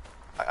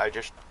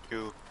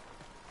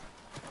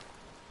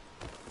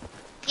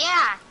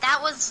 Yeah, that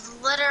was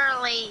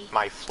literally...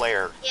 My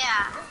flare.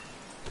 Yeah.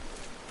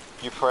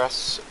 You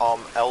press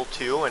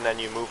L2 and then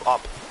you move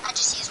up. I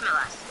just used my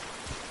last.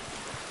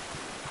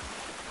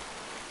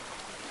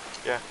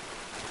 Yeah.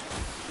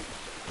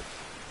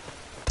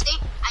 See?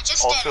 I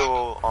just did it.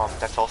 Also,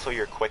 that's also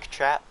your quick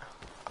chat.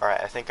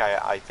 Alright, I think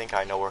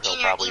I know where he'll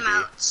probably be.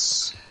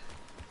 Emotes.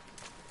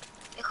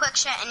 Your quick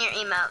chat and your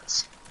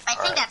emotes. I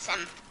think that's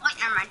him. Wait,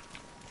 never mind.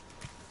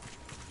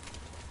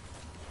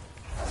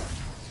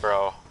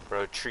 Bro,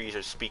 trees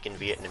are speaking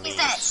Vietnamese. Who's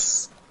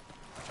this?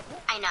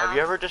 I know. Have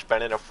you ever just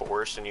been in a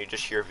forest and you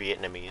just hear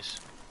Vietnamese?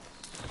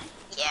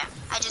 Yeah,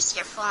 I just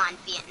hear full-on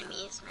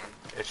Vietnamese, man.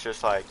 It's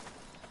just like,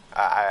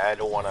 I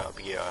don't want to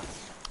be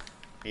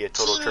a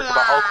total jerk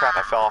about. Oh crap!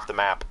 I fell off the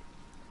map.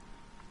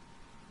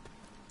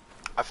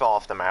 I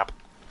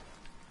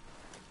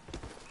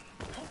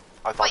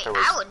thought there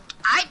was.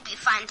 I'd be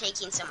fine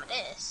taking some of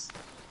this.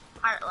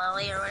 Heart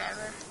Lily or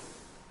whatever.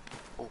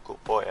 Oh,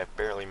 good boy! I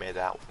barely made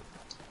that one.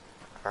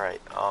 All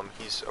right,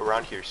 he's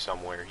around here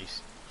somewhere. He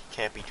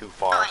can't be too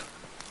far. Oh,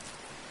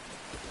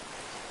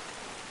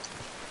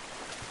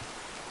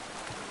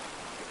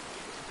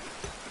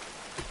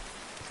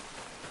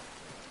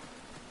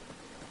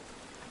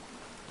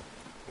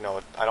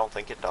 No, I don't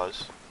think it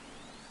does.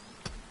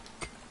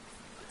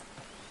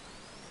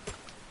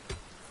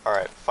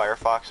 Alright,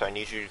 Firefox, I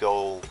need you to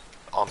go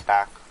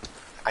back.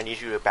 I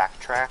need you to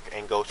backtrack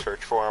and go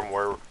search for him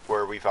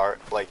where we've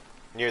like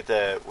near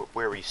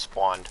where we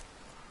spawned.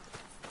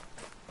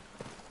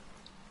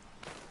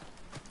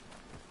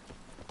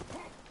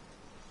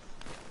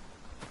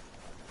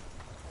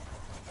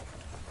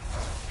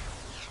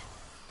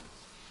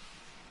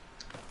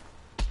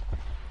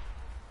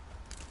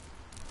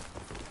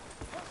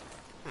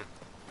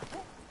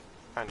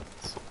 trying to...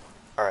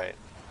 Alright.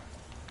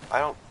 I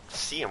don't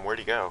see him. Where'd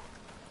he go?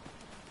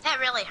 That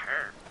really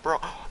hurt. Bro,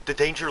 the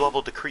danger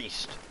level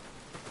decreased.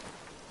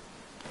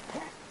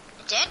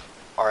 It did?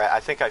 Alright, I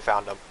think I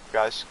found him.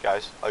 Guys,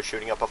 I was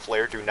shooting up a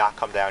flare. Do not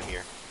come down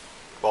here.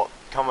 Well,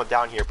 come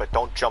down here, but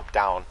don't jump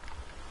down.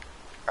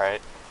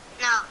 Alright?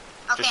 No.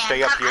 Okay, just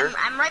stay up here.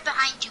 I'm right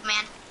behind you,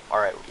 man.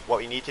 Alright, what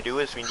we need to do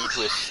is we need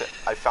to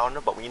I found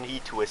him, but we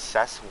need to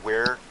assess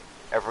where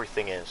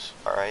everything is.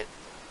 Alright?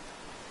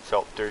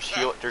 So,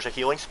 there's a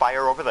healing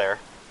spire over there.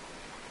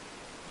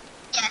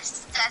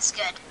 Yes, that's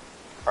good.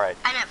 Alright,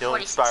 I'm at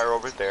healing 46. spire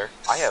over there.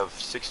 I have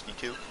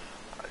 62.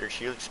 There's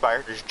healing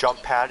spire. There's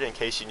jump pad in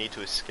case you need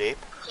to escape.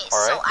 Okay,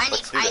 Alright,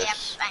 so I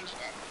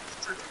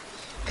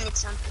need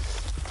some.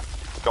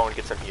 Go and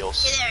get some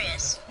heals. Okay, there he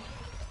is.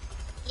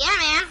 Yeah,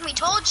 man, we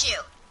told you.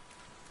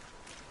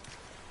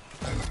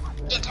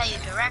 Didn't tell you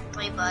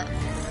directly, but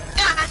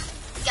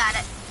got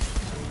it.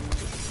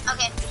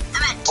 Okay,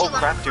 I'm at 246. Oh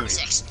crap, dude!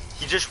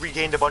 He just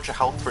regained a bunch of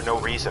health for no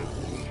reason.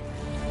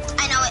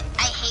 I know it.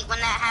 I hate when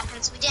that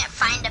happens. We didn't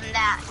find him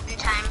that in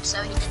time,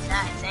 so he did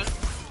that, I think.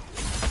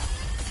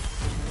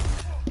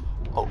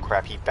 Oh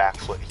crap! He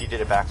backflip. He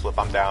did a backflip.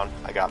 I'm down.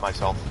 I got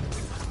myself.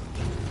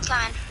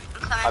 I'm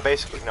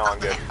coming. I'm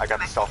good. I got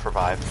the self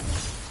revive.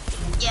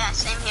 Yeah,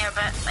 same here,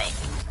 but wait.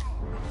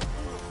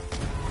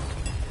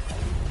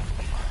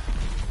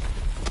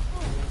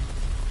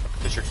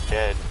 Cause you're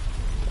dead.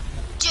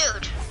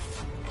 Dude.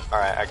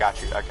 Alright, I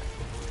got you.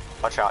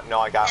 Watch out. No,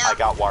 I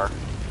got war.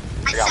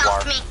 I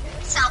selfed me.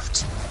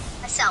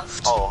 I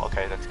selfed. Oh,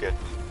 okay, that's good.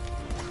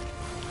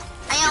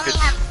 I only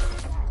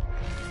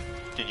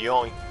have... Did you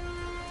only...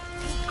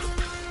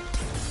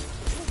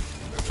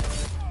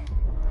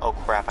 Oh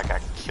crap, I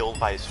got killed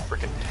by his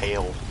freaking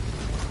tail.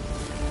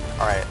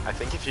 Alright, I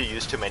think if you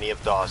use too many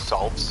of the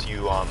assaults,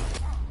 you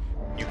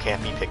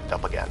can't be picked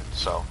up again,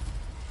 so...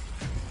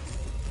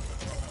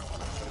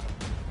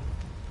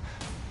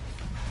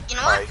 You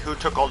know what? Alright, who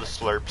took all the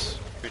slurps?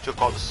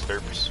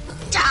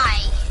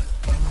 Die!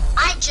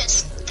 I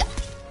just...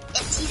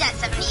 He's at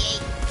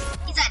 78.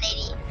 He's at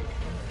 80.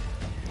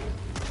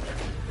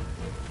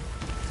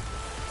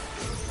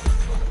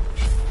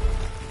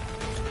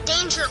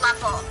 Danger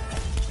level.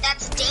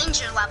 That's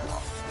danger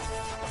level.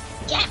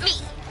 Get me!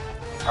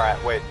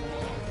 Alright, wait.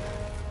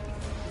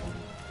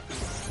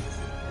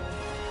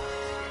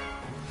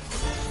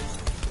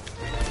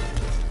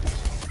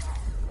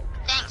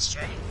 Thanks,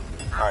 Trey.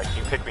 Alright, can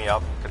you pick me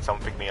up? Can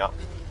someone pick me up?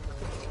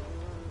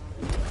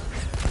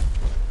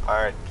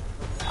 Alright.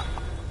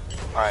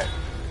 Alright.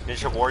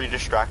 Ninja Warrior,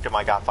 distract him.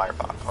 I got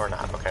firepower. Or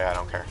not. Okay, I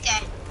don't care.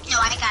 Okay. No,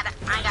 I got it.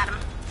 I got him.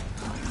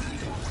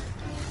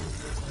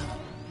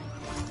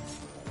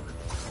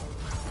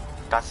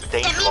 That's the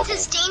danger level. That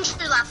means his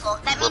danger level.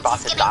 That We're means about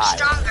he's to getting die.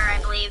 stronger,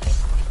 I believe.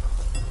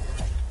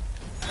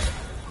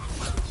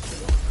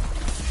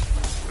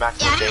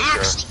 Maximum Yeah, I'm danger.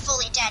 actually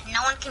fully dead.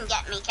 No one can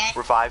get me, okay?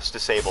 Revives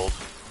disabled.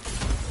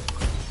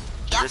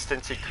 Yep.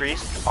 Distance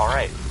increased.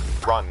 Alright.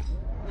 Run.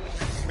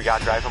 We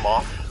gotta drive him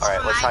off.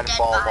 Alright, let's try to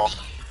fall him off.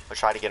 Let's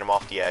try to get him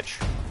off the edge.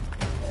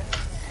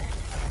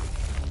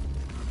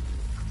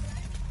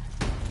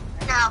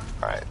 No.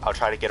 Alright, I'll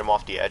try to get him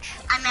off the edge.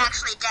 I'm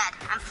actually dead.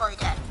 I'm fully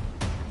dead.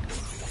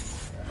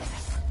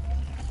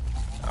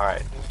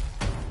 Alright.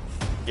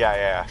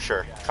 Yeah,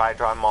 sure. Try to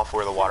drive him off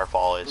where the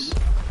waterfall is.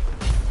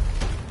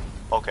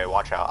 Okay,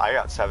 watch out. I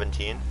got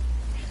 17.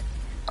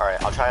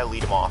 Alright, I'll try to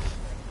lead him off.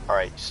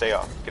 Alright, stay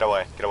up. Get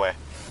away.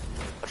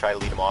 I'll try to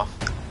lead him off.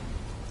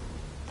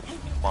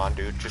 Come on,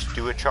 dude. Just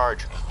do a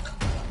charge.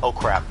 Oh,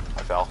 crap.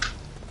 I fell.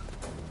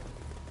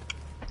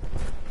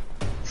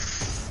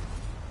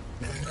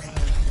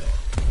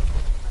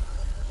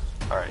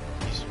 Alright,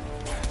 he's...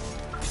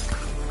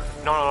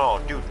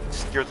 No, dude.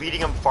 You're leading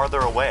him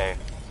farther away.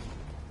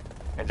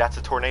 And that's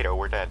a tornado.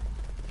 We're dead.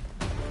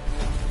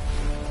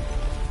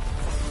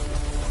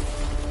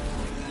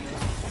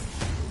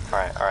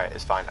 Alright,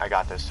 it's fine. I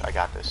got this.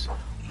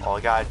 All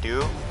I gotta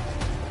do...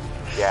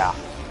 Yeah.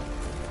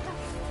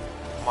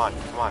 Come on.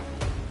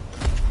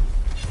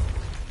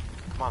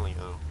 Come on,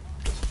 Leo.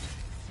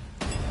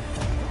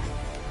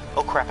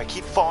 Oh crap, I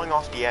keep falling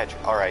off the edge.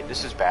 Alright,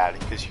 this is bad,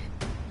 because you...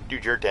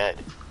 Dude, you're dead.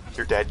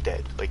 You're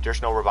dead. Like,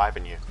 there's no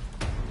reviving you.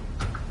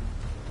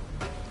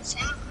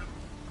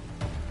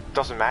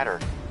 Doesn't matter.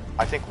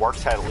 I think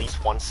Works had at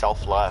least one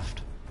self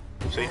left.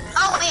 See?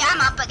 Oh, wait,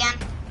 I'm up again.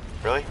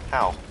 Really?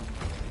 How?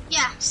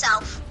 Yeah,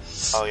 self.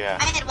 Oh, yeah.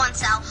 I had one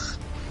self.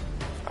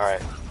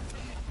 Alright.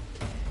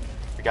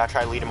 We gotta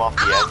try to lead him off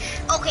the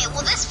edge. Okay,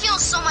 well, this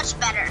feels so much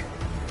better.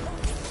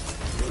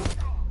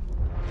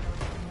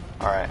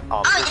 Alright,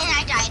 Oh, and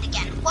I died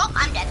again. Well,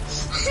 I'm dead.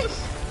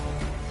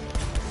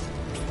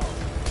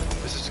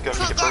 This is gonna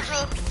be the Can't first...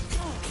 get me.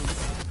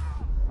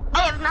 I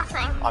have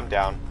nothing. I'm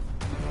down.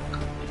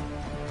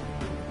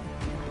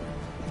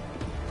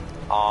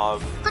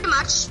 Pretty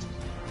much.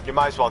 You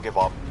might as well give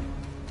up.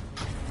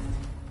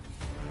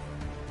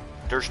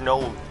 There's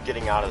no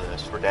getting out of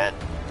this. We're dead.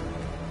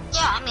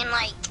 Yeah, I mean,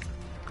 like...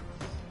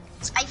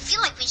 I feel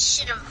like we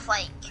should have,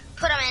 like,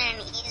 put him in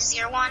an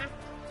easier one.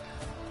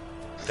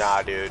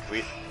 Nah, dude.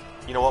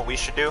 You know what we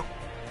should do?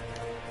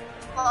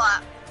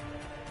 What?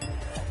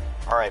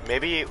 All right,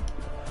 maybe.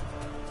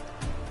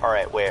 All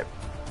right, wait.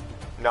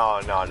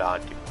 No, dude.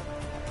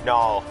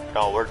 No,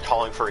 we're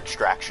calling for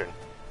extraction.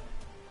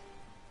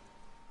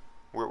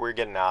 We're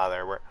getting out of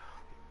there.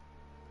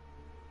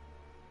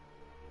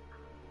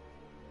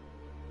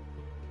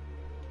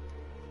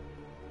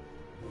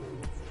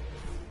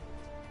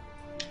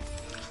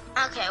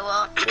 Okay,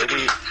 well.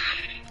 Maybe.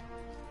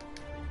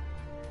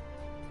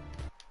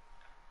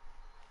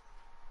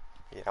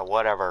 Yeah,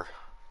 whatever.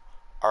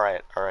 All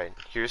right.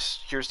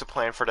 Here's the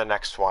plan for the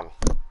next one.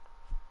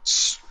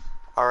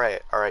 All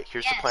right.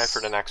 Here's the plan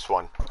for the next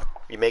one.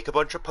 We make a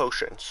bunch of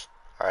potions.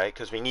 All right,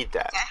 because we need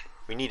that. Okay.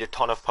 We need a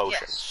ton of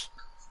potions. Yes.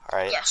 All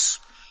right. Yes.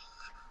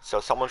 So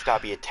someone's got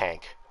to be a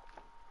tank.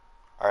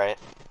 All right.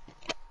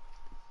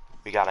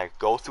 We gotta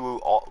go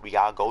through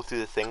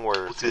the thing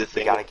where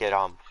we gotta get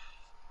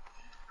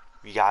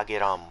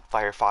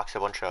Firefox a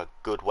bunch of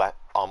good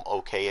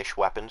okay-ish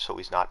weapons, so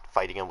he's not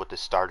fighting him with the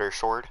starter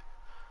sword.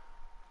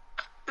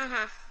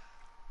 Mhm.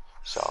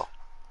 So, all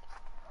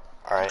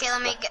right. Okay,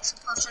 let me get some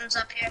potions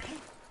up here.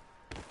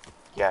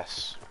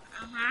 Yes.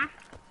 Mhm.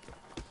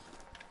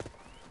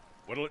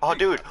 What'll it Oh, take?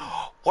 dude,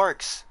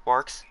 works.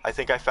 I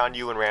think I found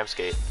you in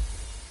Ramsgate.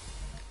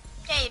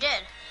 Yeah, you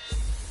did.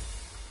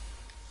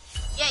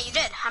 Yeah, you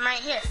did. I'm right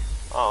here.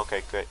 Oh,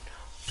 okay, good.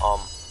 I'm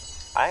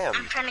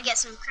trying to get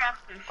some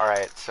crafting. All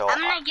right, so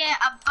I'm gonna get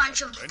a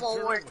bunch of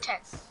bulwark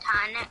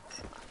tectonic.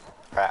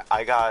 Alright,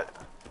 I got.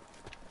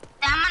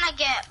 I'm gonna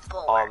get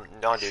bulwark.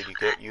 No, dude,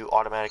 you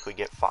automatically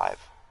get 5.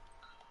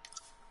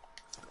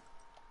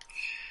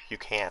 You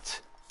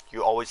can't.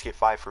 You always get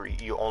 5 for.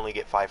 You only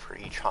get 5 for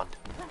each hunt.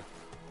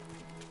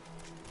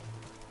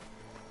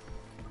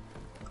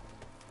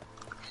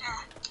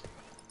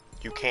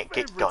 You can't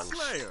get guns.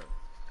 Slayer.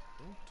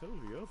 Don't tell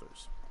the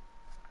others.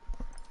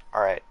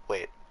 Alright,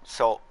 wait.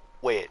 So,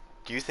 wait.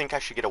 Do you think I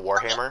should get a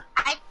Warhammer?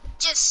 I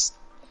just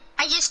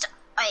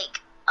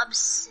like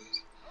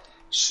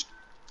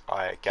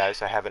Alright,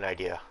 guys, I have an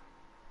idea.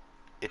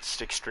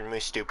 It's extremely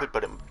stupid,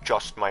 but it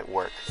just might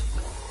work.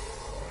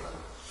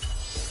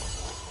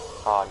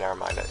 Oh, never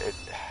mind.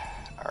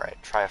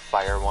 Alright, try a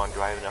fire one.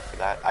 Do I have enough for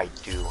that? I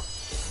do.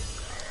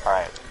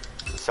 Alright,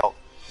 so,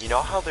 you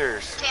know how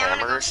there's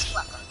hammers?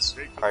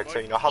 Alright, so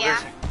you know how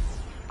there's...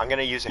 I'm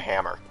gonna use a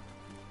hammer.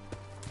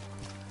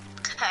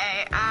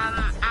 Okay,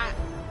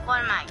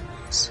 what am I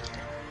using?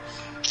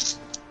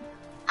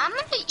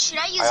 Should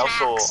I use an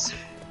axe?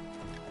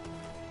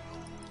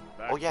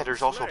 Oh yeah,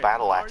 there's also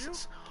battle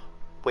axes.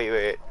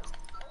 Wait.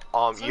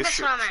 I think that's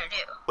what I'm gonna do.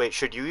 Wait,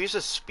 should you use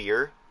a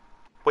spear?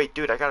 Wait,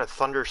 dude, I got a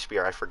thunder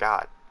spear. I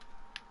forgot.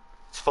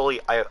 It's fully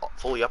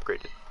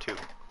upgraded too.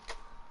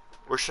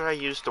 Where should I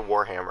use the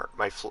warhammer?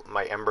 My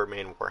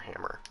Embermane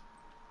warhammer.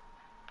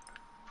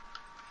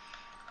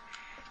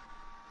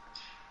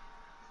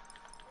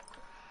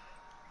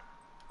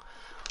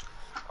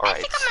 Alright,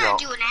 I think I'm gonna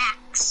do an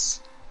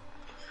axe.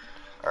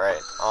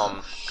 Alright,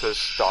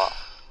 cause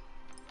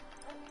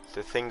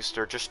the things,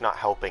 they're just not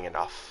helping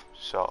enough,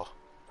 so.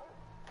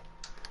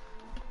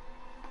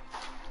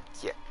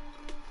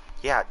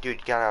 Yeah, dude,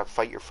 you gotta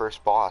fight your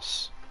first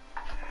boss.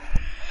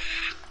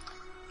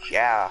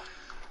 Yeah,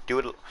 do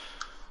it.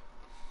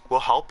 We'll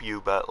help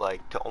you, but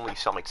like to only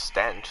some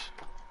extent.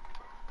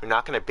 I'm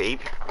not gonna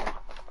baby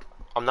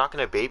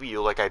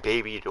you like I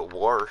babied a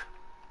war.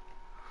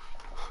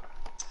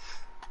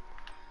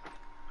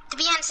 To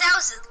be honest, I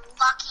was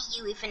lucky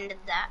you even did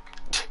that.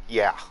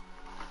 Yeah.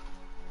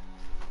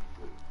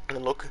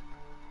 And look.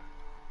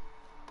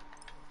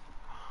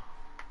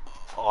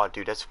 Oh,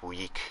 dude, that's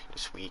weak.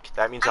 That's weak.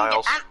 That means I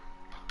also.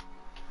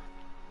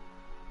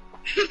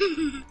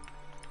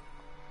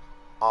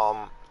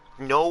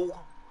 No.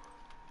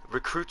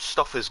 Recruit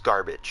stuff is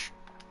garbage.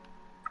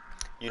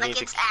 You like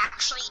need it's to.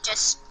 Actually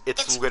just.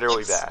 It's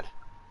literally bad.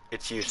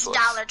 It's useless.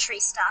 It's Dollar Tree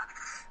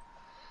stuff.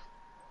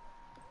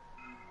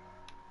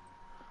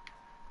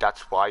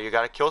 That's why you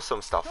gotta kill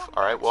some stuff.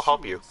 Alright, we'll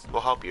help you.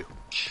 We'll help you.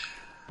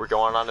 We're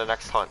going on the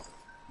next hunt.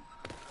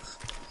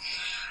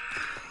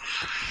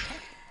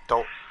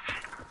 Don't.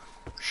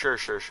 Sure.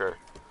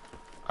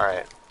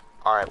 Alright,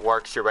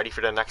 Warks, you ready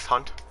for the next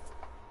hunt?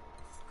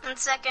 1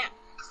 second.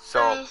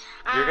 So,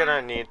 you're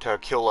gonna need to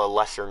kill a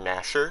lesser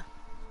Nasher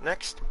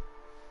next.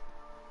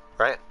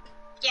 Right?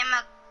 Yeah,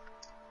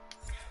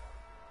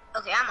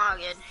 okay, I'm all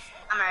good.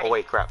 I'm ready. Oh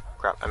wait, crap,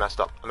 I messed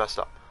up.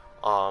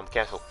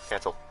 Cancel.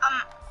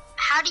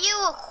 How do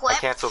you equip? I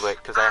canceled it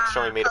because I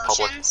accidentally made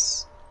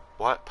potions? a public.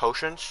 What?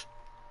 Potions?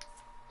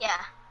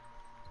 Yeah.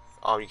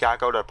 You gotta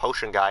go to the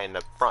potion guy in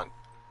the front.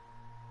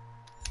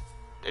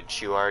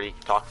 Did you already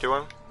talk to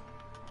him?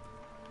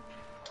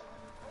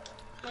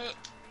 Wait.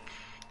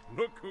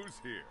 Look who's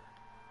here.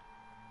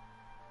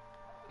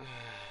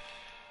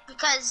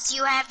 Because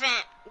you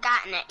haven't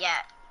gotten it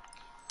yet.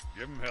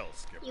 Give him hell,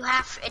 Skipper.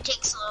 It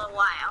takes a little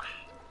while.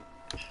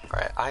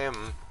 Alright, I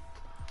am...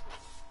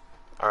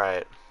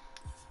 Alright.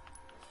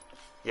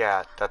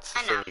 Yeah, that's the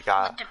thing you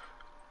got.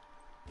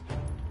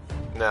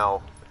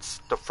 No, it's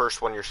the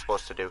first one you're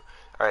supposed to do.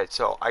 Alright,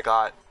 so I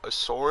got a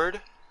sword,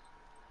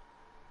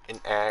 an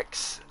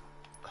axe.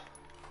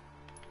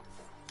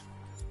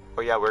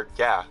 Oh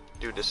yeah,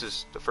 dude, this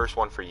is the first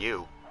one for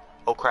you.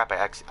 Oh crap,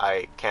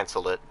 I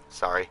canceled it.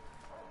 Sorry.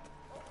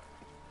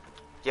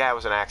 Yeah, it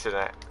was an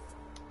accident.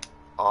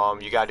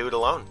 You gotta do it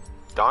alone.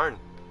 Darn.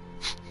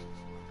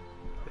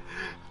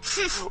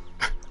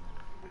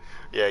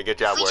 Yeah, good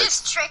job, We work.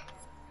 just tricked.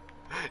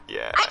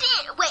 Yeah. I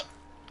didn't. Wait.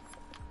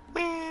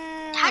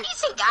 How do you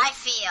think I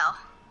feel,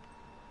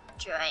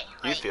 Joy?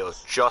 You Like, feel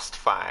just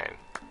fine.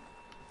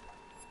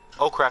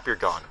 Oh crap, you're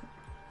gone.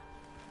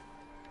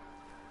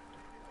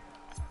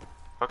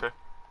 Okay.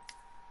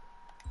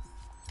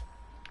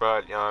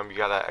 But, you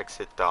gotta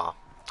exit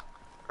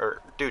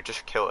dude,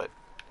 just kill it.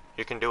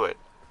 You can do it.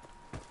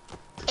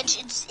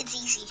 it's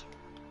easy.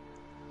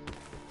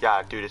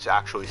 Yeah, dude, it's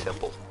actually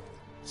simple.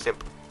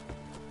 Simple.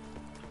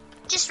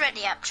 Just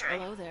ready up, Troy.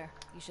 Hello there.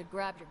 You should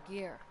grab your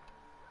gear.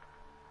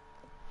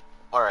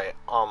 Alright,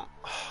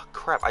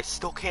 crap, I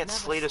still can't Never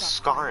slay the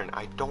stop Skarn.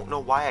 I don't know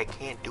why I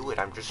can't do it.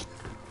 I'm just,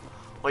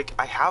 like,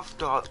 I have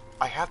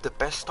the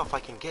best stuff I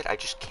can get. I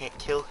just can't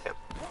kill him.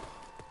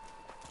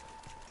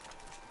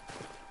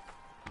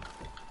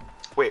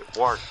 Wait,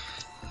 War,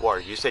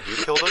 you said you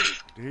killed him?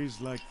 Days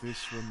like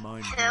this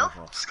remind me Who? of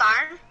us.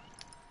 Skarn?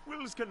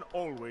 Wills can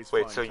always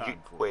Wait, find so time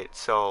for wait,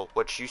 so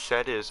what you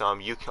said is,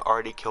 you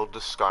already killed the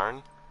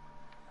Skarn?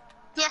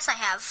 Yes, I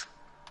have.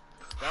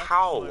 That's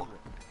How? my work.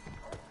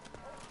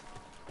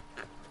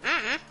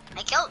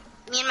 I killed.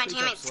 Me and my Speak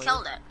up, teammates Slayer.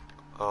 killed it.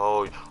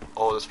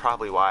 Oh, that's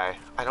probably why.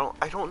 I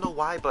don't know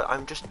why, but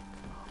I'm But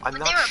not, they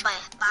were by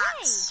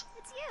bots. Hey,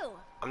 it's you.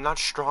 I'm not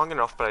strong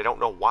enough, but I don't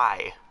know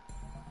why.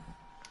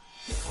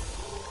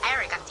 I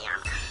already got the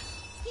armor.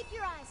 Keep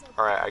your eyes open.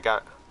 Alright, I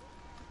got,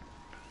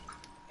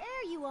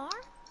 There you are.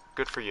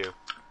 good for you.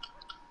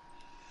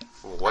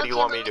 What do you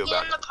want me to do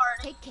about in it? the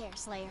party. Take care,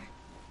 Slayer.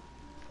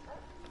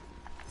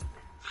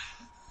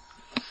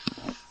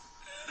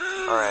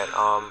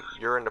 Alright,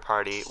 you're in the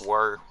party.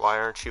 Why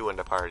aren't you in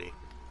the party?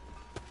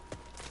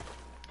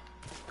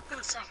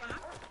 1 second.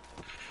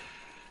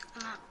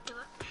 I'm gonna do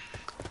it.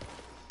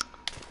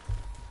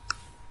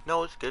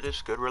 No, it's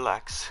good,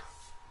 relax.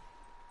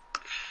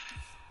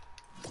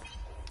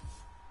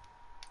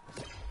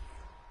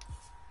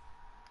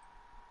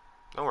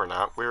 No, we're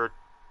not. We're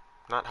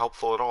not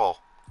helpful at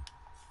all.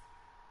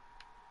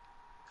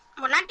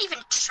 We're not even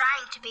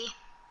trying to be.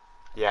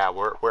 Yeah,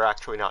 we're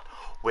actually not.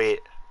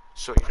 Wait,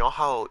 so you know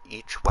how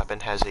each weapon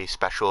has a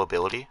special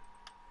ability?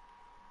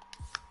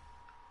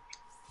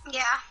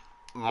 Yeah.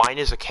 Mine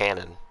is a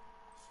cannon.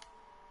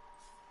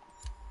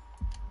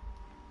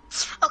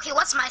 Okay,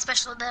 what's my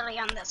special ability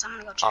on this? I'm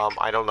gonna go check.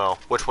 I don't know.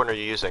 Which one are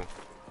you using?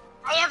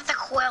 I have the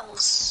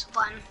quills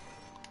one.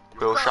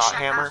 Quill shot shot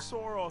hammer?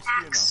 Sore or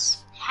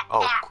Axe.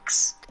 Oh.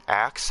 Axe.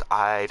 Axe?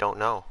 I don't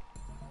know.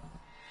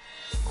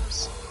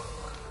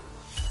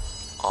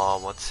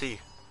 Let's see.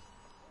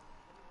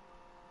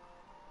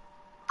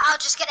 I'll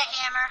just get a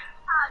hammer.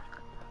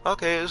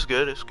 Okay, it's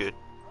good.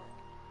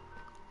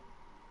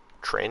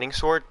 Training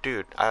sword?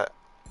 Dude,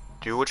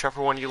 do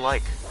whichever one you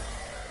like.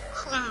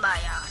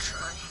 Kumbaya,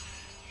 Troy.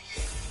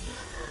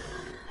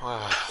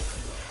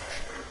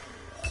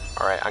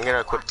 Alright, I'm gonna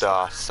equip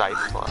the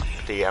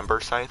scythe, the ember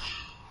scythe.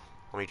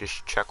 Let me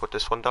just check what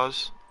this one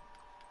does.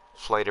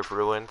 Flight of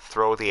Ruin,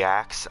 throw the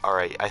axe.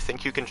 Alright, I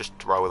think you can just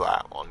throw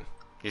that one.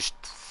 You just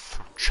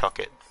chuck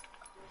it.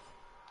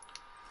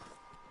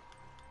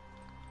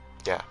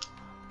 Yeah.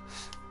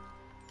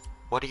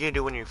 What do you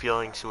do when you're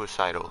feeling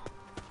suicidal?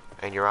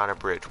 And you're on a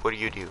bridge? What do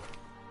you do?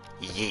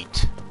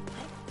 Yeet.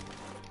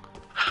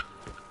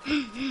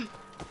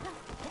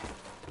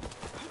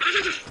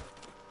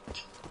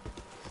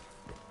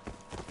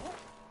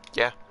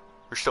 Yeah,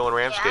 we're still in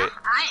Ramsgate. Yeah,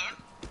 I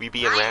am. We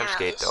be in I am at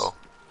Ramsgate least. though.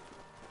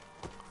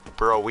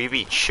 Bro, we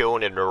be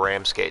chilling in the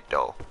Ramsgate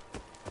though.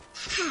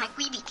 Like,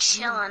 we be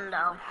chillin'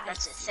 though.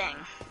 That's a thing.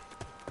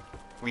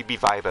 We be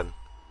vibing.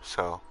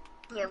 So,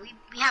 Yeah, we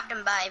have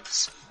them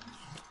vibes.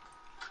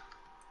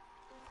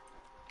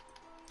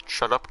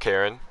 shut up,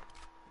 Karen.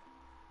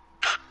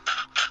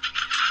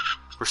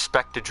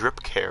 Respect the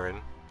drip,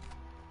 Karen.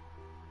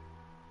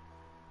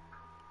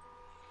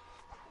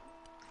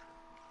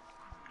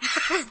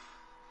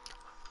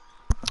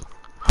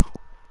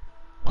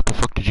 What the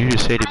fuck did you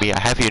just say to me? I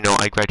have you know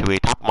I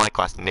graduated top of my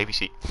class in Navy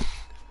SEAL.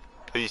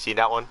 Have you seen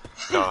that one?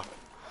 No.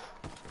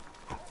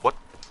 What?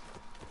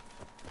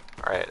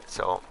 Alright,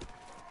 so.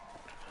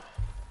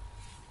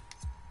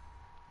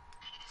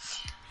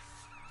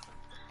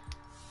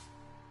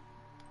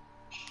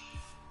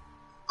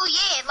 Oh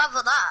yay, I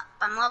leveled up.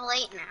 I'm level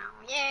 8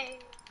 now. Yay.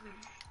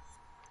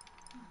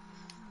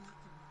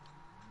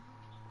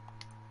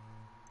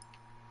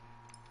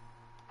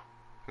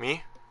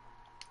 Me?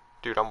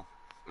 Dude,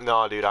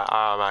 no, dude,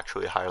 I'm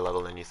actually higher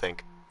level than you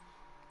think.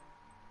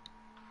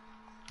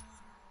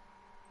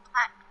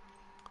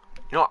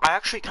 You know, I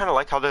actually kind of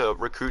like how the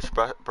recruit's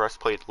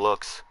breastplate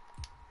looks.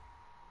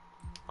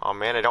 Oh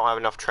man, I don't have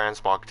enough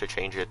transmog to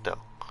change it though.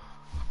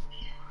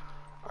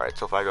 Alright,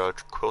 so if I go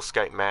Quill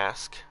Skype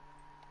Mask.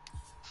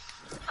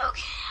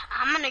 Okay,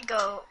 I'm gonna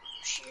go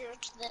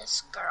shoot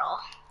this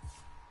girl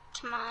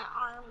to my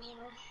army.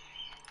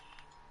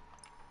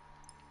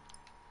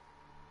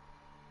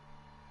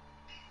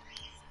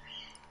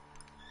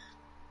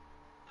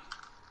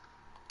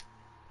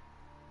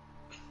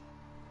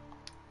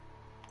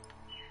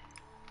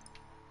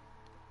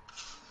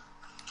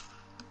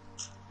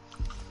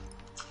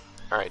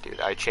 Alright, dude,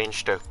 I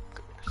changed to...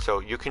 So,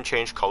 you can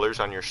change colors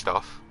on your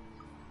stuff.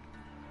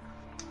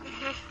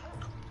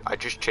 I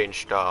just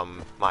changed,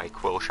 my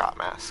quill shot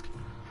mask.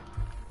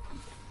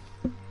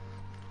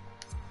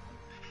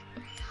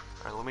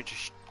 Alright, let me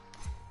just...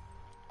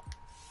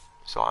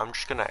 So, I'm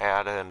just gonna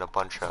add in a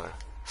bunch of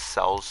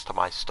cells to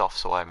my stuff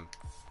so I'm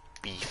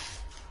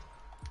beef.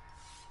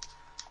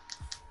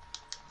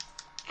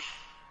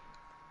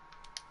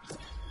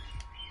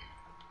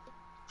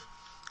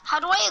 How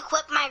do I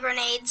equip my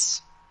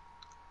grenades?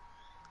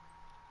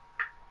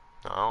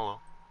 I don't know.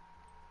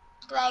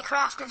 I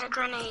crafted a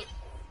grenade.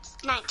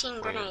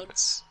 19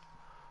 grenades.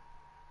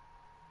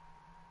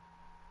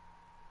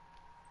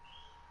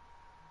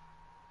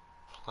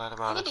 Flat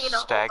amount of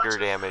stagger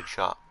damage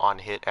on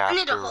hit after... I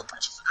need a whole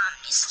bunch of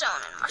omni-stone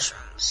and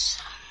mushrooms.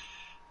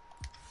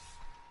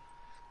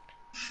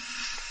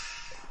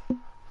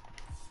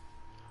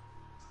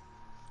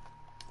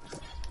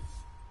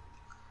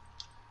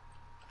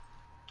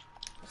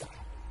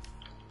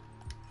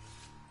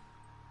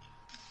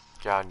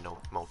 Got no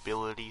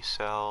mobility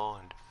cell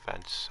and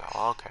defense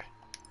cell. Okay.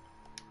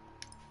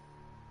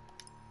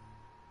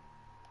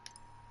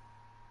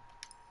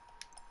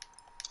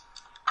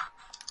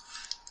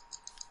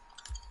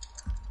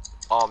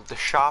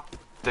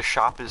 The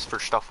shop is for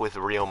stuff with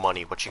real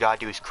money. What you gotta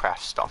do is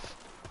craft stuff.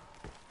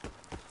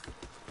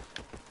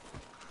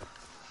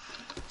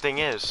 Thing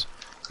is,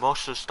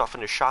 most of the stuff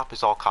in the shop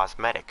is all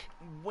cosmetic.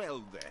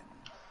 Well then,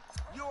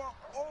 you're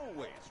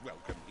always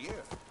welcome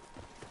here.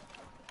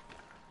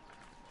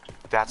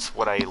 That's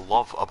what I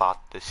love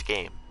about this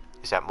game,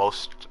 is that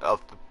most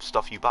of the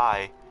stuff you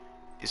buy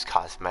is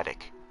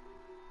cosmetic.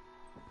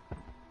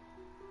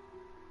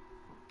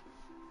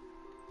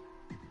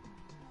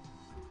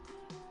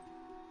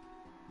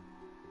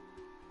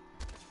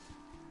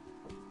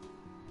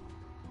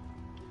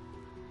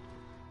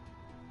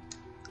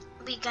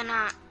 We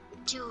gonna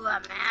do a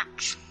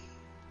match?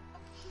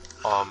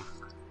 I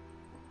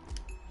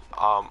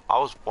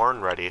was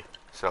born ready,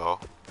 so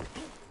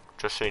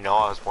just so you know,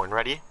 I was born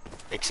ready.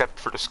 Except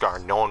for the Scar,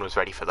 no one was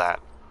ready for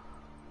that.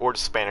 Or the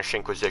Spanish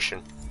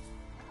Inquisition.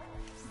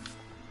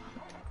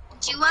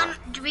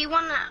 Do we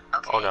wanna...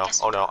 Okay,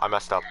 Oh no, I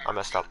messed up.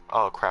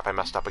 Oh crap, I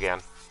messed up again.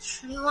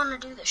 We wanna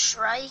do the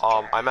Shrike?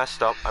 I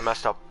messed up,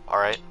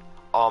 alright.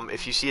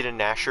 If you see the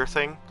Nasher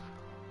thing,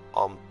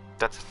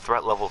 that's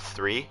threat level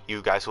 3,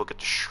 you guys will get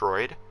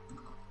destroyed.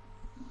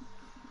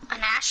 A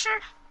Nasher?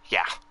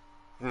 Yeah.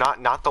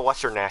 Not the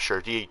lesser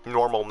Nasher, the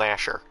normal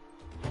Nasher.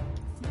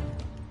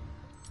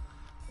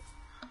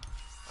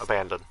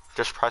 Abandon.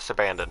 Just press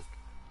abandon.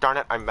 Darn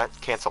it, I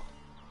meant cancel.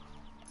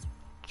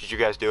 Did you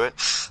guys do it?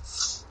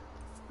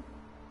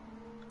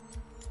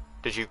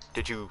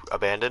 Did you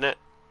abandon it?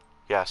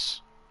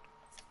 Yes.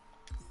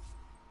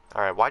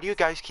 Alright, why do you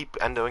guys keep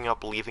ending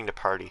up leaving the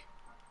party?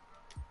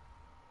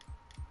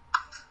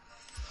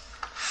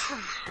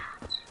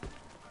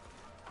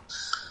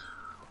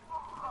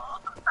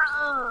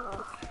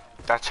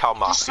 That's how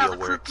Mafia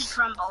works. Cookie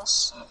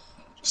crumbles.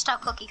 Just how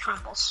cookie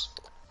crumbles.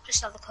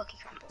 Just how the cookie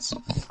crumbles.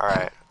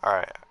 Alright.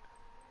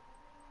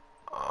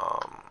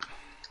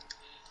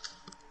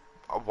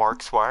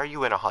 Warks, why are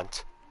you in a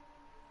hunt?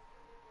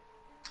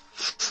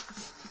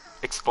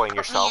 Explain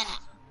yourself.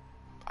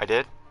 I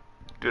did?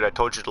 Dude, I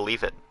told you to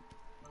leave it.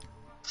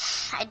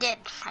 I did.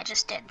 I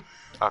just did.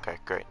 Okay,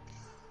 great.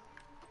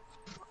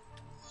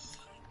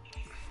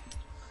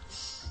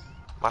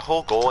 My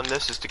whole goal in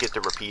this is to get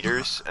the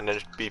repeaters and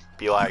then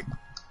be like...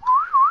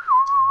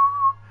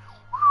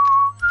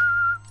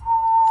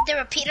 The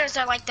repeaters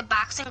are like the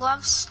boxing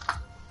gloves?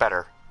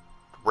 Better.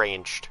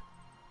 Ranged.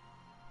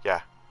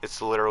 Yeah,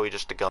 it's literally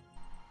just a gun.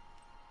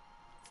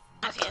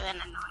 Okay, then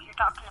I know what you're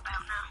talking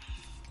about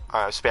now.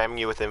 Alright, I'm spamming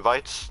you with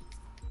invites.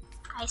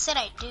 I said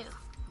I do.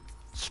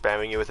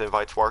 Spamming you with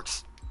invites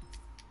works.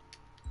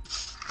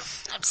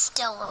 I'm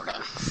still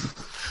loading.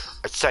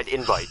 I said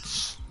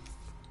invites.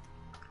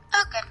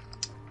 Okay.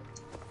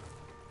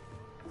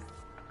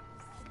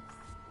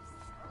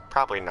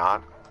 Probably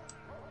not.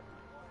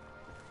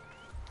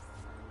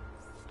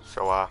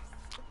 So,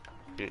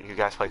 you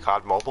guys play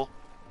COD Mobile?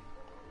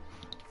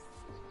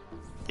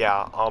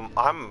 Yeah,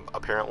 I'm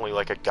apparently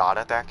like a god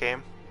at that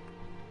game.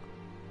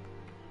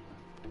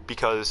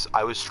 Because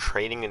I was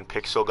training in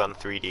Pixel Gun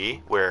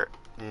 3D, where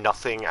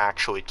nothing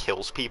actually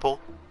kills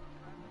people.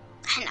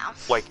 I know.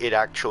 Like, it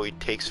actually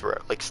takes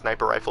for, like,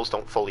 sniper rifles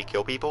don't fully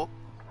kill people.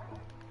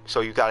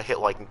 So you gotta hit,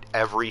 like,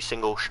 every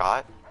single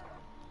shot.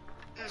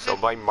 So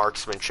my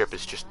marksmanship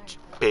is just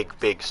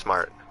big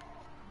smart.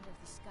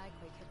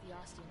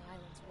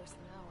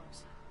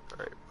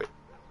 Alright,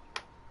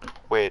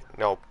 wait,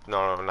 no,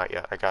 not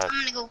yet. I'm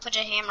gonna go put a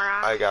hammer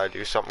on. I gotta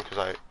do something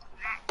because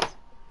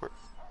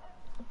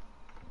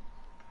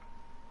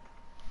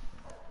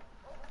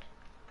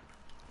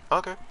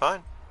Okay,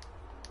 fine.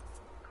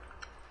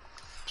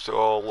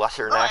 So,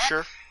 Lesser Go ahead.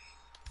 Nasher,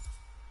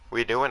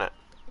 we doing it.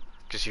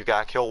 Because you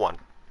gotta kill one.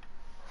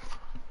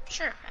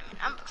 Sure, I mean,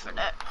 I'm up for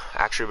that.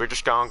 Actually, we're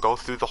just gonna go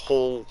through the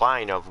whole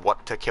line of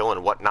what to kill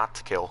and what not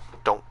to kill.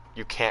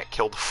 You can't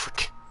kill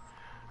the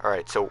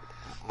Alright, so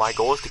my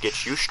goal is to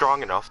get you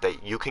strong enough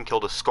that you can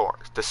kill the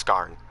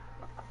Skarn.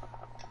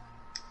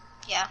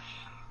 Yeah.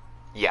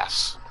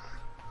 Yes.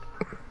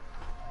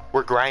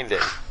 We're grinding.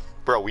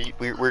 Bro,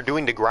 we're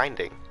doing the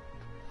grinding.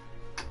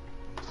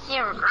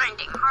 Yeah, we're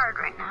grinding hard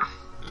right now.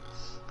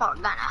 Well,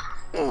 we're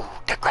gonna. Ooh,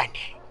 the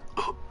grinding.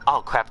 Ooh.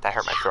 Oh crap, that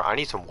hurt my throat. I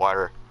need some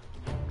water.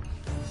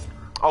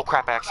 Oh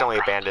crap, I accidentally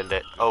abandoned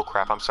it. Oh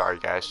crap, I'm sorry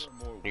guys.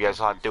 You guys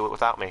will have to do it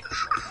without me.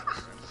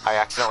 I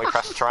accidentally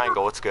pressed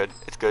triangle, it's good.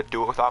 It's good,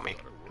 do it without me.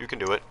 You can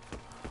do it.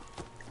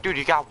 Dude,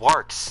 you got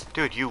warks.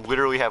 Dude, you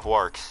literally have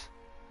warks.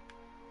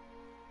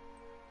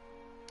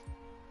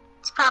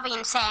 It's probably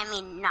gonna say I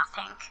mean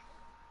nothing.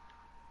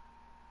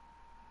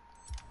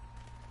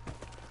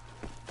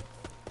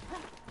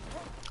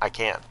 I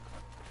can't.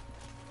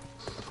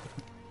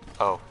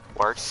 Oh,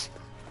 works?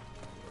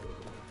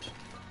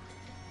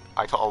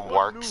 I call them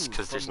What works news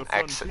because there's from an the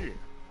X. frontier?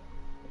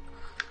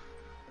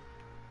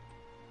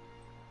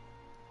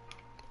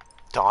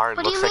 Darn,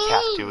 What do looks you like I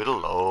have to mean? do it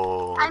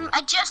alone.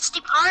 I just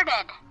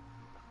departed.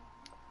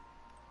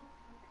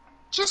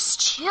 Just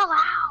chill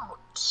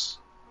out.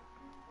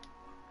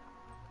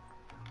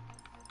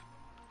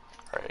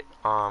 Alright,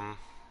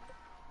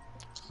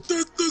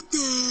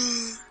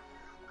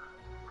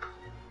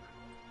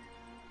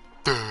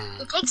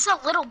 It takes a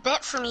little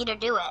bit for me to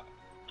do it.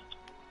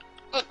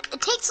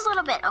 It takes a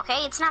little bit,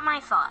 okay? It's not my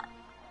fault.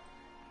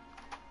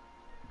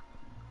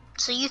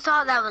 So you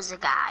thought that was a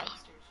guy.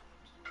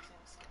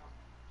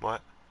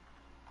 what?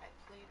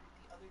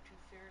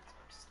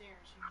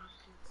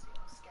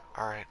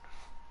 Alright,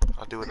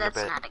 I'll do it in a That's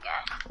bit. not a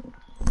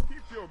guy.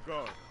 Keep your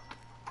guard.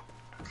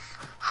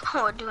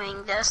 We're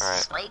doing this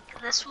Alright.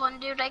 like this one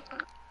dude.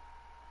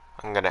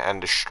 I'm gonna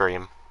end the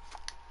stream.